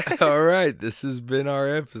 all right, this has been our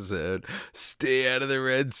episode. Stay out of the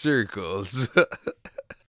red circles.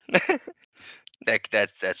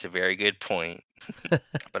 That's a very good point.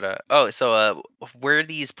 But where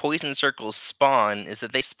these poison circles spawn is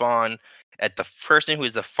that they spawn at the person who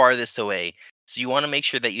is the farthest away. So you want to make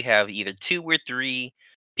sure that you have either 2 or 3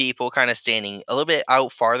 people kind of standing a little bit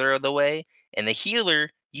out farther of the way, and the healer,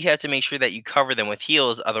 you have to make sure that you cover them with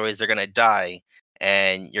heals, otherwise they're gonna die,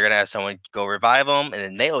 and you're gonna have someone go revive them, and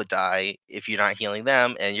then they'll die if you're not healing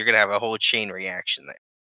them, and you're gonna have a whole chain reaction there,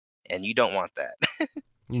 and you don't want that.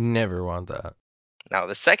 You never want that. Now,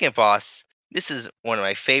 the second boss, this is one of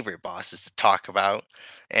my favorite bosses to talk about,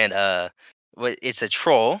 and it's a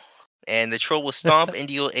troll, and the troll will stomp and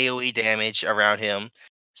deal AoE damage around him.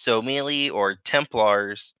 So melee or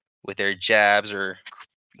Templars with their jabs or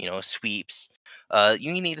sweeps,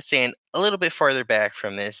 you need to stand a little bit farther back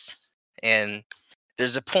from this, and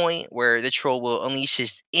there's a point where the troll will unleash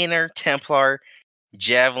his inner Templar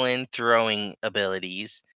javelin throwing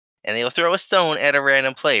abilities, and they'll throw a stone at a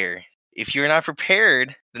random player. If you're not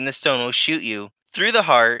prepared, then the stone will shoot you through the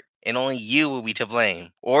heart, and only you will be to blame.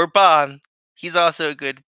 Or Bob. He's also a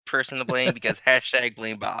good person to blame because hashtag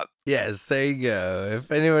blame Bob. Yes, there you go.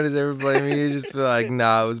 If anyone is ever blaming you, just be like,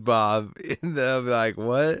 nah, it was Bob. And they'll be like,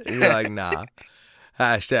 what? And you're like, nah.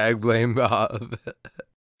 Hashtag blame Bob.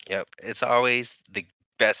 Yep, it's always the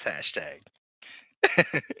best hashtag.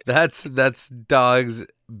 That's Dog's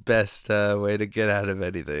best way to get out of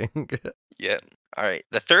anything. Yep. All right.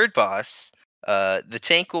 The third boss, the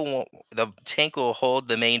tank will hold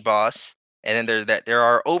the main boss, and then there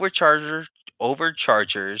are overchargers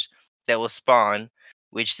that will spawn,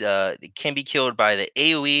 which can be killed by the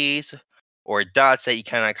AoEs or dots that you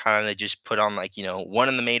kind of just put on, like one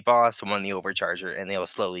on the main boss and one on the overcharger, and they will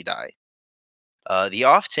slowly die. The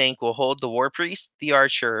off tank will hold the war priest, the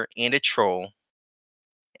archer, and a troll.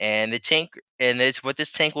 And what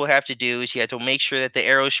this tank will have to do is you have to make sure that the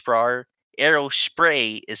arrow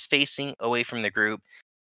spray is facing away from the group,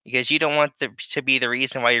 because you don't want to be the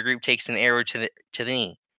reason why your group takes an arrow to the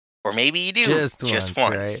knee. Or maybe you do. Just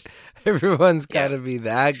once. Right? Everyone's got to be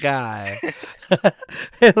that guy.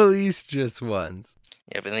 At least just once.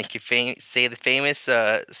 Yeah, but like you say the famous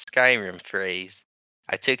Skyrim phrase,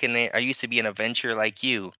 I used to be an adventurer like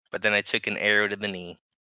you, but then I took an arrow to the knee.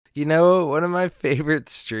 You know, one of my favorite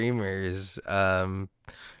streamers,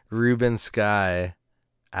 Ruben Sky,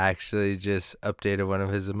 actually just updated one of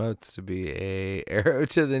his emotes to be a arrow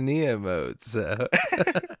to the knee emote. So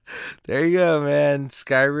there you go, man.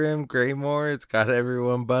 Skyrim, Greymore, it's got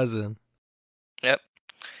everyone buzzing. Yep.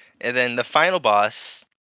 And then the final boss,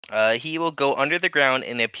 he will go under the ground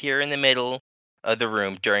and appear in the middle of the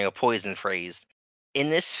room during a poison phase. In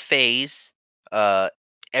this phase,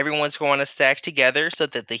 everyone's going to stack together so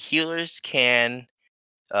that the healers can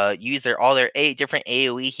use all their 8 different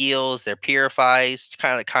AoE heals, their purifies,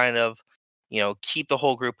 to kind of keep the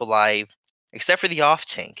whole group alive, except for the off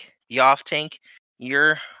tank. The off tank,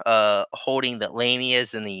 you're holding the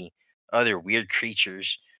lamias and the other weird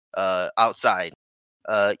creatures outside.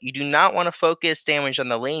 You do not want to focus damage on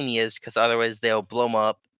the lamias, because otherwise they'll blow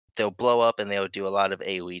up. They'll blow up and they'll do a lot of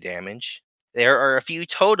AoE damage. There are a few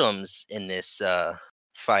totems in this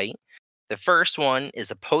fight. The first one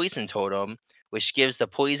is a poison totem, which gives the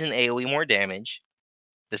poison AoE more damage.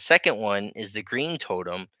 The second one is the green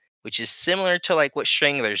totem, which is similar to like what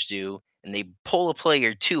stranglers do, and they pull a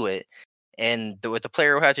player to it. And what the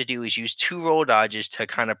player will have to do is use 2 roll dodges to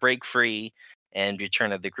kind of break free and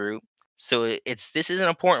return to the group. So this is an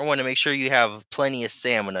important one to make sure you have plenty of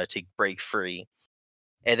stamina to break free.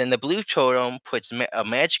 And then the blue totem puts a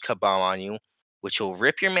magicka bomb on you, which will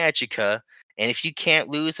rip your magicka. And if you can't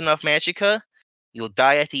lose enough magicka, you'll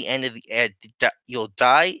die at the end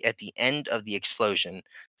of the explosion.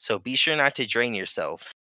 So be sure not to drain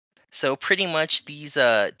yourself. So pretty much these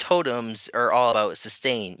totems are all about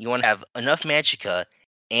sustain. You want to have enough magicka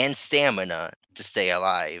and stamina to stay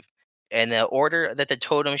alive. And the order that the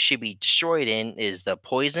totem should be destroyed in is the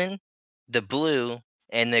poison, the blue,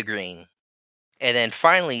 and the green. And then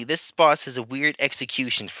finally, this boss has a weird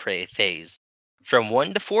execution phase. From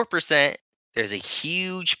 1 to 4%, there's a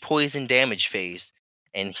huge poison damage phase.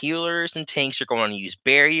 And healers and tanks are going to use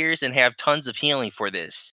barriers and have tons of healing for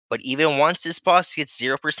this. But even once this boss gets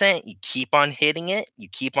 0%, you keep on hitting it, you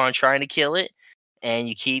keep on trying to kill it, and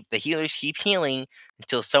the healers keep healing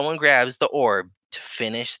until someone grabs the orb to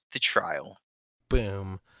finish the trial.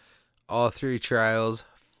 Boom. All 3 trials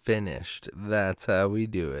finished. That's how we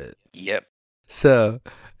do it. Yep. So,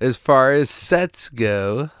 as far as sets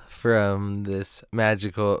go from this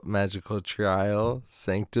magical trial,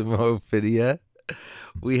 Sanctum Ophidia,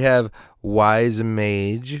 we have Wise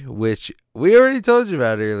Mage, which we already told you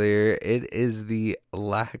about earlier. It is the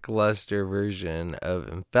lackluster version of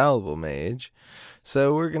Infallible Mage.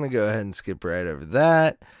 So we're going to go ahead and skip right over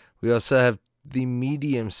that. We also have the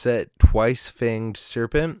medium set Twice-Fanged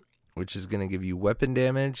Serpent, which is going to give you weapon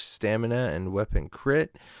damage, stamina, and weapon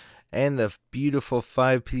crit. And the beautiful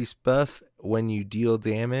 5-piece buff, when you deal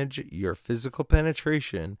damage, your physical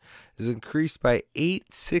penetration is increased by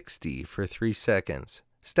 860 for 3 seconds,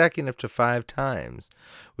 stacking up to 5 times,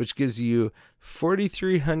 which gives you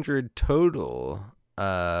 4,300 total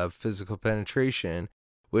physical penetration,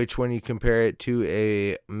 which when you compare it to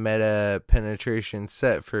a meta penetration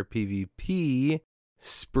set for PvP,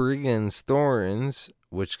 Spriggan's Thorns,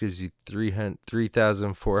 which gives you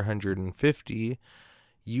 3,450,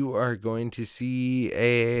 you are going to see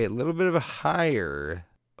a little bit of a higher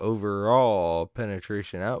overall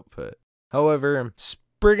penetration output. However,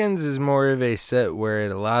 Spriggan's is more of a set where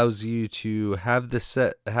it allows you to have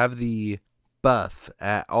the buff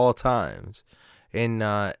at all times and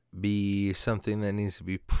not be something that needs to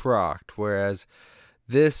be procced, whereas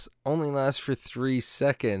this only lasts for 3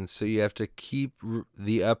 seconds, so you have to keep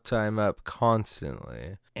the uptime up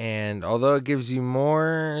constantly. And although it gives you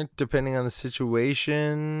more, depending on the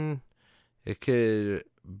situation, it could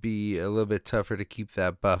be a little bit tougher to keep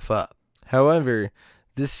that buff up. However,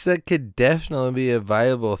 this set could definitely be a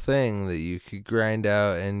viable thing that you could grind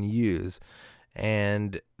out and use.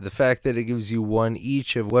 And the fact that it gives you 1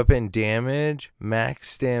 each of weapon damage, max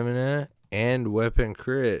stamina, and weapon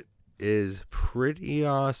crit is pretty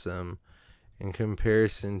awesome in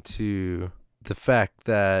comparison to the fact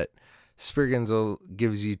that Spriggan's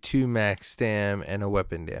gives you 2 max stam and a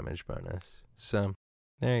weapon damage bonus. So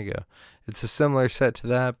there you go. It's a similar set to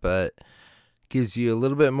that, but gives you a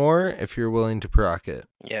little bit more if you're willing to proc it.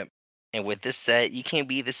 Yep. And with this set, you can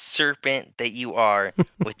be the serpent that you are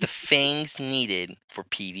with the fangs needed for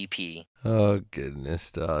PvP. Oh,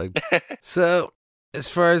 goodness, dog. So, as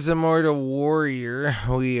far as Immortal Warrior,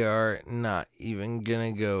 we are not even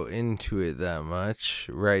going to go into it that much,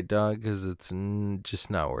 right, dog? Because it's just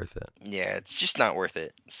not worth it. Yeah, it's just not worth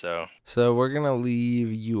it. So we're going to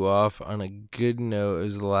leave you off on a good note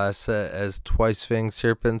as the last set as Twice-Fanged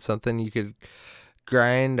Serpent, something you could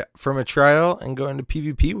grind from a trial and go into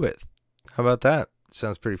PvP with. How about that?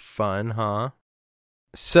 Sounds pretty fun, huh?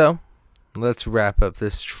 So, let's wrap up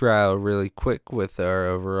this trial really quick with our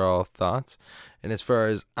overall thoughts. And as far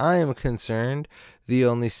as I am concerned, the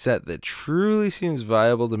only set that truly seems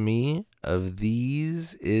viable to me of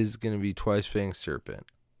these is going to be Twice-Fanged Serpent,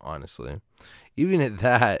 honestly. Even at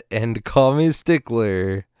that, and call me a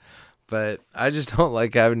stickler, but I just don't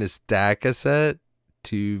like having to stack a set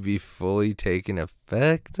to be fully taking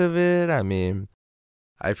effect of it. I mean,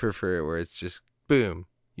 I prefer it where it's just, boom,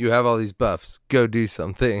 you have all these buffs, go do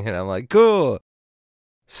something. And I'm like, cool.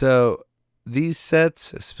 So these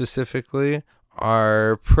sets specifically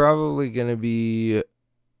are probably going to be,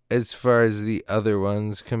 as far as the other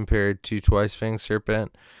ones compared to Twice-Fanged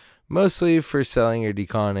Serpent, mostly for selling or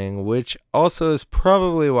deconning, which also is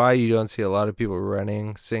probably why you don't see a lot of people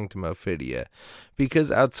running Sanctum Ophidia.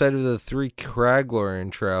 Because outside of the 3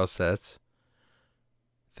 Craglorn trial sets,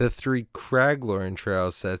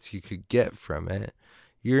 you could get from it,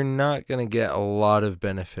 you're not going to get a lot of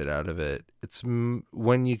benefit out of it. It's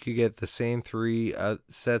when you could get the same 3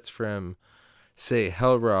 sets from, say,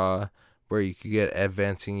 Hellraw, where you could get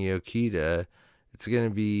Advancing Yokita, it's going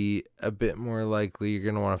to be a bit more likely you're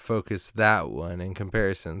going to want to focus that one in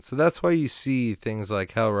comparison. So that's why you see things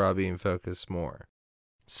like Hellraw being focused more.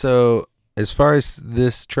 So as far as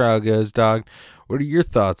this trial goes, dog, what are your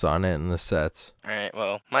thoughts on it and the sets? Alright,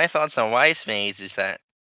 well, my thoughts on Wise Mage is that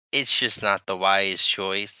it's just not the wise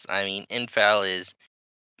choice. I mean, Infal is,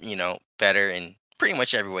 better in pretty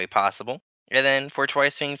much every way possible. And then for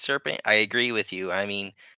Twice-Fanged Serpent, I agree with you. I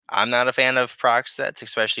mean, I'm not a fan of proc sets,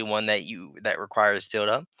 especially one that requires build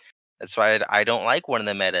up. That's why I don't like one of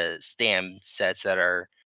the meta stam sets that are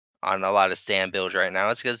on a lot of stam builds right now.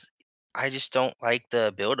 It's because I just don't like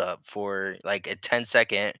the build up for like a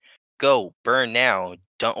 10-second go burn now,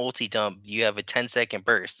 don't ulti dump. You have a 10-second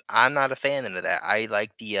burst. I'm not a fan of that. I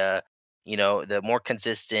like the more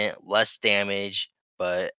consistent, less damage,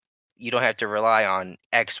 but you don't have to rely on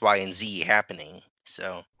X, Y, and Z happening.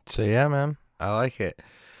 So yeah, man, I like it.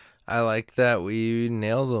 I like that we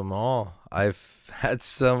nailed them all. I've had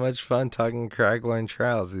so much fun talking Craglorn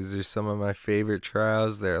trials. These are some of my favorite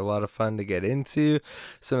trials. They're a lot of fun to get into.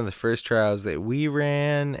 Some of the first trials that we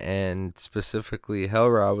ran, and specifically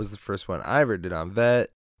Hellraw was the first one I ever did on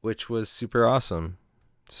Vet, which was super awesome.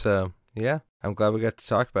 So, yeah, I'm glad we got to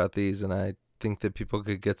talk about these, and I think that people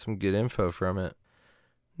could get some good info from it.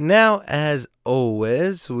 Now, as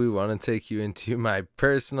always, we want to take you into my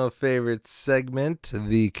personal favorite segment,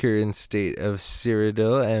 the current state of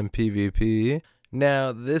Cyrodiil and PvP.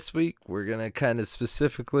 Now, this week, we're going to kind of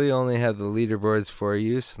specifically only have the leaderboards for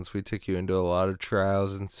you, since we took you into a lot of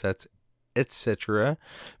trials and sets, etc.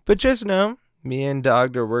 But just know, me and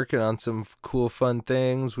Dog are working on some cool, fun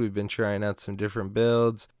things. We've been trying out some different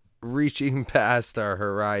builds, reaching past our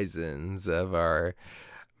horizons of our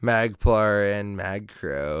Magplar and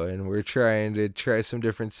Magcrow, and we're trying to try some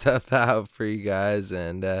different stuff out for you guys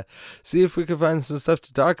and see if we can find some stuff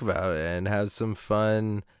to talk about and have some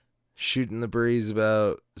fun shooting the breeze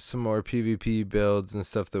about some more PvP builds and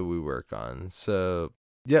stuff that we work on. So,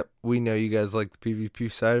 yep, we know you guys like the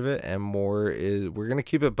PvP side of it, and we're going to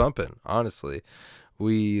keep it bumping, honestly.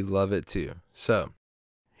 We love it too. So,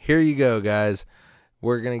 here you go, guys.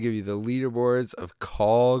 We're going to give you the leaderboards of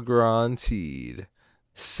Craglorn.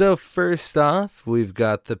 So first off, we've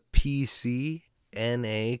got the PC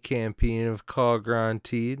NA campaign of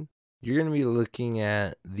Craglorn. You're going to be looking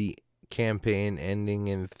at the campaign ending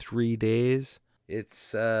in 3 days.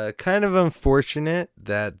 It's kind of unfortunate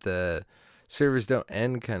that the servers don't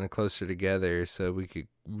end kind of closer together, so we could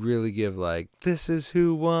really give like, this is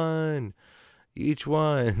who won each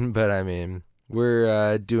one. But I mean,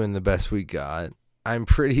 we're doing the best we got. I'm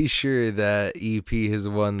pretty sure that EP has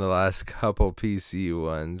won the last couple PC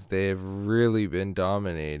ones. They have really been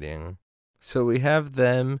dominating. So we have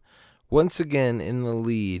them once again in the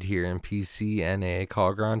lead here in PC NA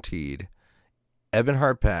Craglorn.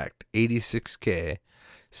 Ebonheart Pact, 86k.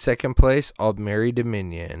 Second place, Aldmeri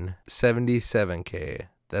Dominion, 77k.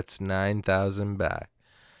 That's 9,000 back.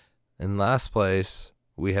 In last place,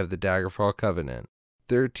 we have the Daggerfall Covenant,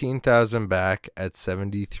 13,000 back at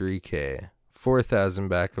 73k. 4,000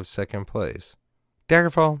 back of second place.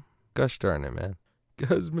 Daggerfall, gosh darn it, man.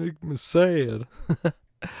 Guys make me sad.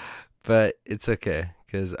 But it's okay,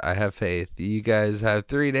 because I have faith. You guys have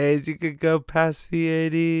 3 days. You could go past the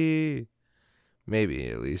 80.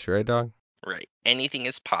 Maybe, at least, right, Dog? right, anything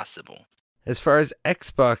is possible. As far as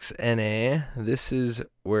Xbox NA, this is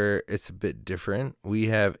where it's a bit different. We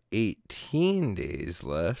have 18 days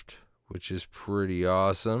left, which is pretty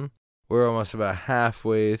awesome. We're almost about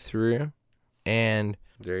halfway through. And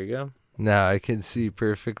there you go. Now I can see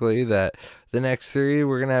perfectly that the next 3,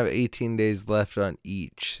 we're going to have 18 days left on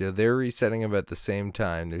each. So they're resetting about the same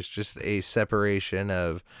time. There's just a separation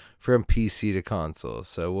from PC to console.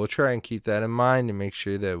 So we'll try and keep that in mind and make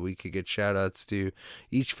sure that we could get shout outs to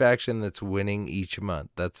each faction that's winning each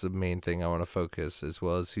month. That's the main thing I want to focus, as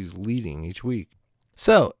well as who's leading each week.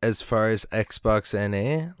 So as far as Xbox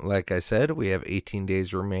NA, like I said, we have 18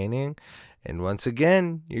 days remaining. And once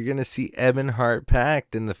again, you're going to see Ebonheart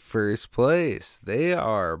Pact in the first place. They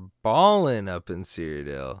are balling up in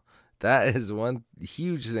Cyrodiil. That is one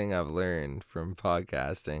huge thing I've learned from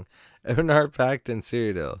podcasting. Ebonheart Pact and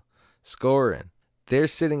Cyrodiil scoring. They're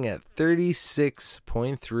sitting at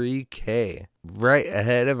 36.3k, right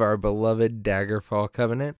ahead of our beloved Daggerfall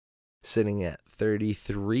Covenant, sitting at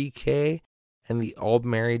 33k, and the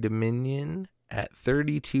Aldmeri Dominion at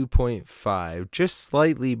 32.5, just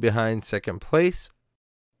slightly behind second place.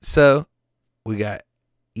 So we got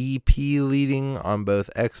EP leading on both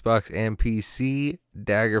Xbox and PC,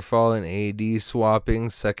 Daggerfall and AD swapping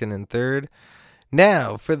second and third.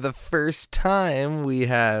 Now, for the first time, we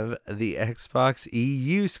have the Xbox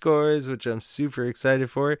EU scores, which I'm super excited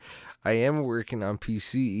for. I am working on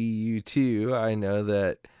PC EU too. I know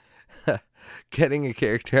that getting a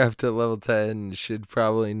character up to level 10 should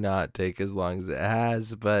probably not take as long as it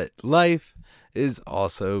has, but life is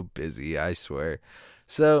also busy, I swear.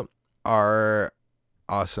 So our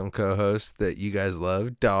awesome co-host that you guys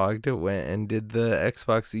love, Dogged, went and did the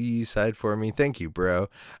Xbox EU side for me. Thank you, bro.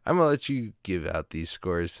 I'm going to let you give out these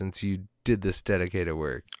scores since you did this dedicated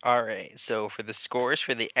work. All right. So for the scores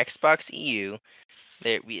for the Xbox EU,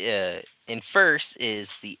 there we in first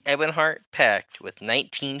is the Ebonheart Pact with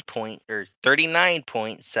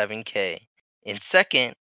 39.7K. In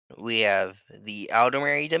second, we have the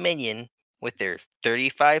Aldermary Dominion with their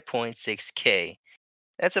 35.6K.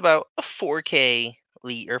 That's about a 4K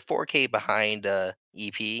lead or 4K behind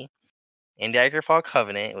EP. And Daggerfall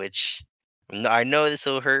Covenant, which I know this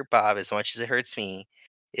will hurt Bob as much as it hurts me,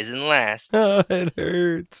 is in last Oh, it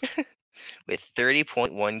hurts. with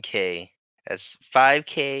 30.1K. That's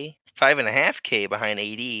 5K, 5.5K behind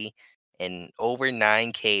AD, and over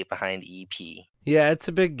 9K behind EP. Yeah, it's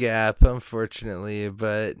a big gap, unfortunately,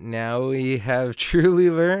 but now we have truly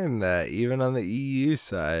learned that even on the EU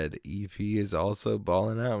side, EP is also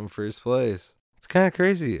balling out in first place. It's kind of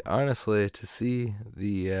crazy, honestly, to see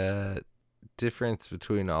the difference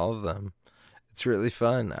between all of them. It's really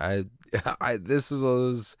fun. This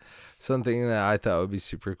was something that I thought would be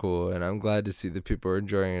super cool, and I'm glad to see that people are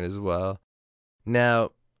enjoying it as well.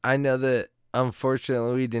 Now, I know that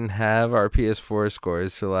unfortunately we didn't have our PS4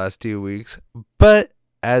 scores for the last 2 weeks, but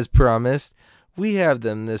as promised, we have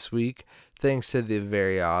them this week thanks to the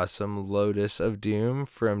very awesome Lotus of Doom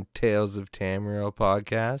from Tales of Tamriel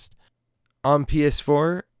podcast. On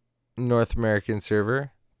PS4, North American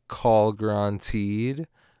server, Craglorn,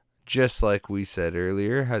 just like we said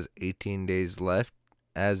earlier, has 18 days left,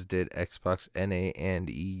 as did Xbox NA and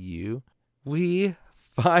EU. We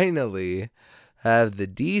finally have the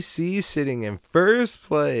DC sitting in first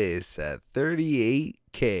place at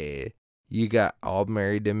 38K. You got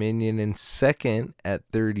Aldermary Dominion in second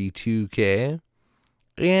at 32K.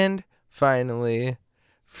 And finally,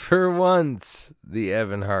 for once, the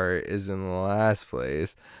Ebonheart is in last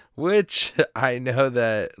place, which I know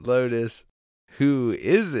that Lotus, who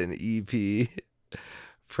is an EP,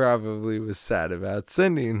 probably was sad about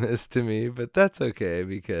sending this to me, but that's okay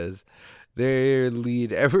because they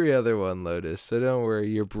lead every other one, Lotus, so don't worry,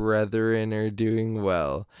 your brethren are doing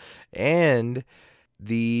well. And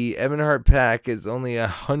the Ebonheart Pack is only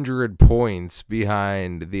 100 points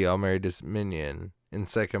behind the Aldermary Dominion in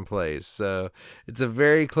second place, so it's a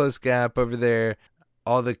very close gap over there.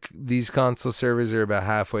 These console servers are about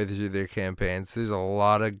halfway through their campaigns. There's a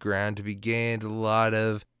lot of ground to be gained, a lot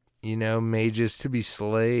of mages to be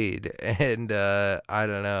slayed. And I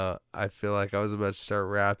don't know. I feel like I was about to start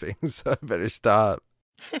rapping, so I better stop.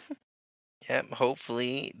 Yep,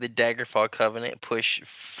 hopefully the Daggerfall Covenant push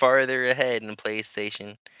farther ahead in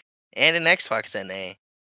PlayStation and in Xbox NA.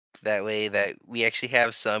 That way that we actually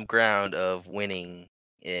have some ground of winning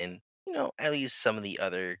in, at least some of the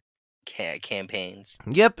other campaigns.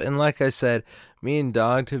 Yep, and like I said, me and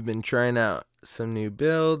Dog have been trying out some new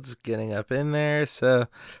builds, getting up in there, so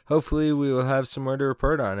hopefully we will have some more to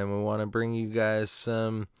report on, and we want to bring you guys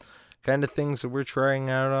some kind of things that we're trying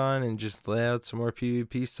out on and just lay out some more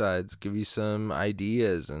PvP sides, give you some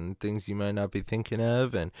ideas and things you might not be thinking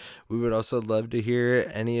of, and we would also love to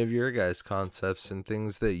hear any of your guys' concepts and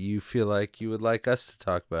things that you feel like you would like us to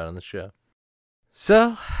talk about on the show.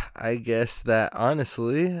 So, I guess that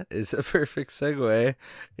honestly is a perfect segue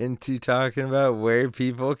into talking about where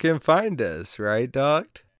people can find us, right, Dog?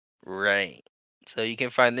 Right. So you can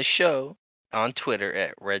find the show on Twitter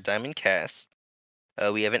at Red Diamond Cast.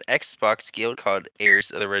 We have an Xbox guild called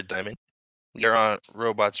Heirs of the Red Diamond. We are on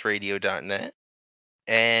robotsradio.net.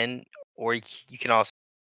 Or you can also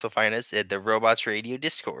find us at the Robots Radio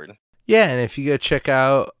Discord. Yeah, and if you go check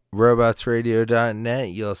out robotsradio.net,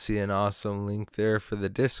 you'll see an awesome link there for the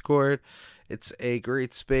Discord. It's a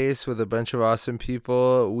great space with a bunch of awesome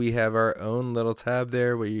people. We have our own little tab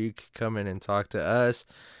there where you can come in and talk to us.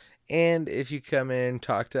 And if you come in and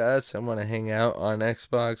talk to us and want to hang out on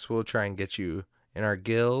Xbox, we'll try and get you in our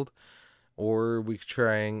guild. Or we could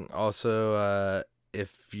try and also,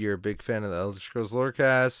 if you're a big fan of the Elder Scrolls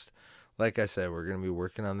Lorecast, like I said, we're going to be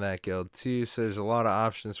working on that guild too, so there's a lot of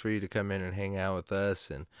options for you to come in and hang out with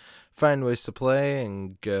us and find ways to play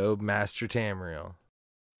and go master Tamriel.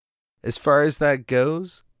 As far as that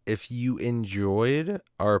goes, if you enjoyed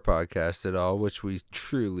our podcast at all, which we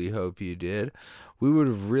truly hope you did, we would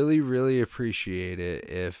really, really appreciate it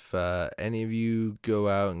if any of you go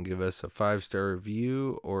out and give us a 5-star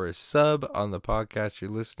review or a sub on the podcast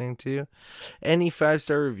you're listening to. Any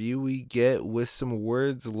 5-star review we get with some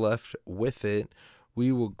words left with it,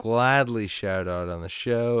 we will gladly shout out on the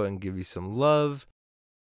show and give you some love.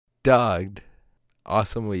 Dogged.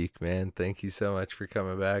 Awesome week, man. Thank you so much for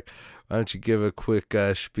coming back. Why don't you give a quick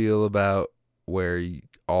spiel about where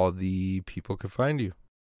all the people can find you?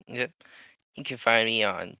 Yep. You can find me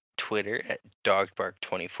on Twitter at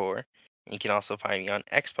dogbark24. You can also find me on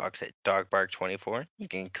Xbox at DogBark24. You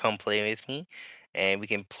can come play with me, and we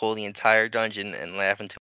can pull the entire dungeon and laugh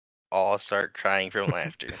until we all start crying from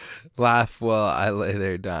laughter. Laugh while I lay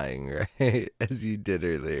there dying, right? As you did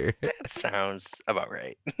earlier. That sounds about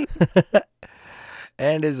right.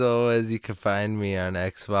 And as always, you can find me on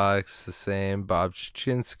Xbox, the same, Bob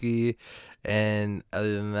Chachinsky. And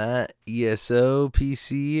other than that, ESO,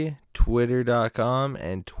 PC, Twitter.com,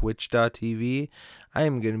 and Twitch.tv. I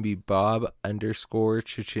am going to be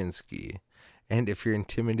Bob_Chachinsky. And if you're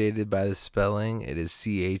intimidated by the spelling, it is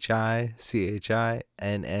CHICHINSKE.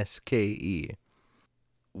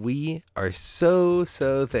 We are so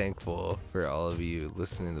thankful for all of you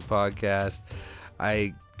listening to the podcast.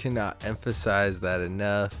 I cannot emphasize that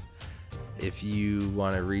enough. If you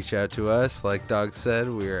want to reach out to us, like Dog said,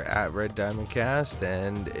 we are at Red Diamond Cast,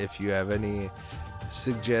 and if you have any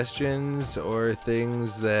suggestions or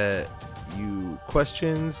things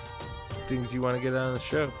things you want to get on the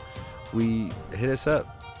show, hit us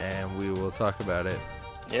up and we will talk about it.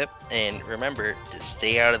 Yep, and remember to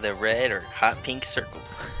stay out of the red or hot pink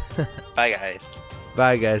circles. Bye, guys.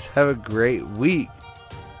 Bye, guys. Have a great week.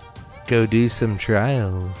 Go do some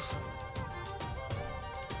trials.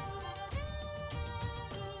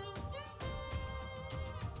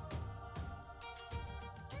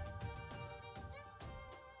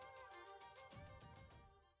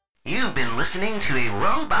 You've been listening to a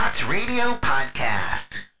Robots Radio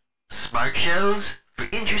podcast. Smart shows for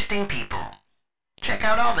interesting people. Check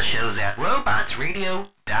out all the shows at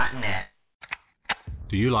robotsradio.net.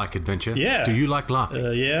 Do you like adventure? Yeah. Do you like laughing?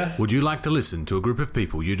 Yeah. Would you like to listen to a group of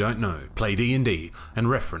people you don't know play D&D and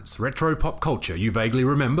reference retro pop culture you vaguely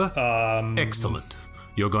remember? Excellent.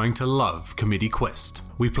 You're going to love Committee Quest.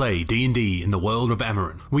 We play D&D in the world of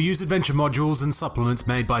Amarin. We use adventure modules and supplements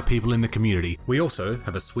made by people in the community. We also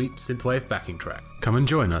have a sweet synthwave backing track. Come and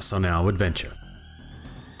join us on our adventure.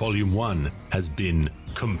 Volume 1 has been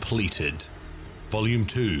completed. Volume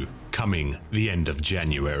 2 coming the end of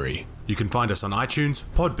January. You can find us on iTunes,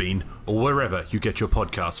 Podbean, or wherever you get your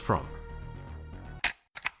podcasts from.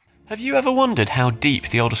 Have you ever wondered how deep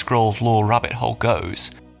the Elder Scrolls lore rabbit hole goes?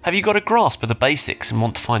 Have you got a grasp of the basics and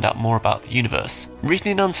want to find out more about the universe? Written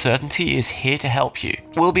in Uncertainty is here to help you.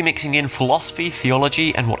 We'll be mixing in philosophy,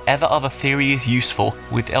 theology, and whatever other theory is useful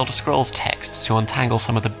with Elder Scrolls texts to untangle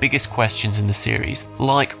some of the biggest questions in the series,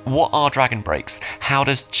 like what are dragon breaks, how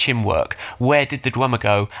does Chim work, where did the Dwemer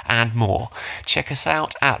go, and more. Check us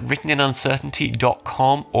out at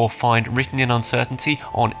writteninuncertainty.com or find Written in Uncertainty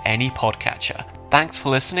on any podcatcher. Thanks for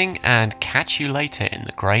listening, and catch you later in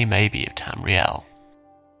the grey maybe of Tamriel.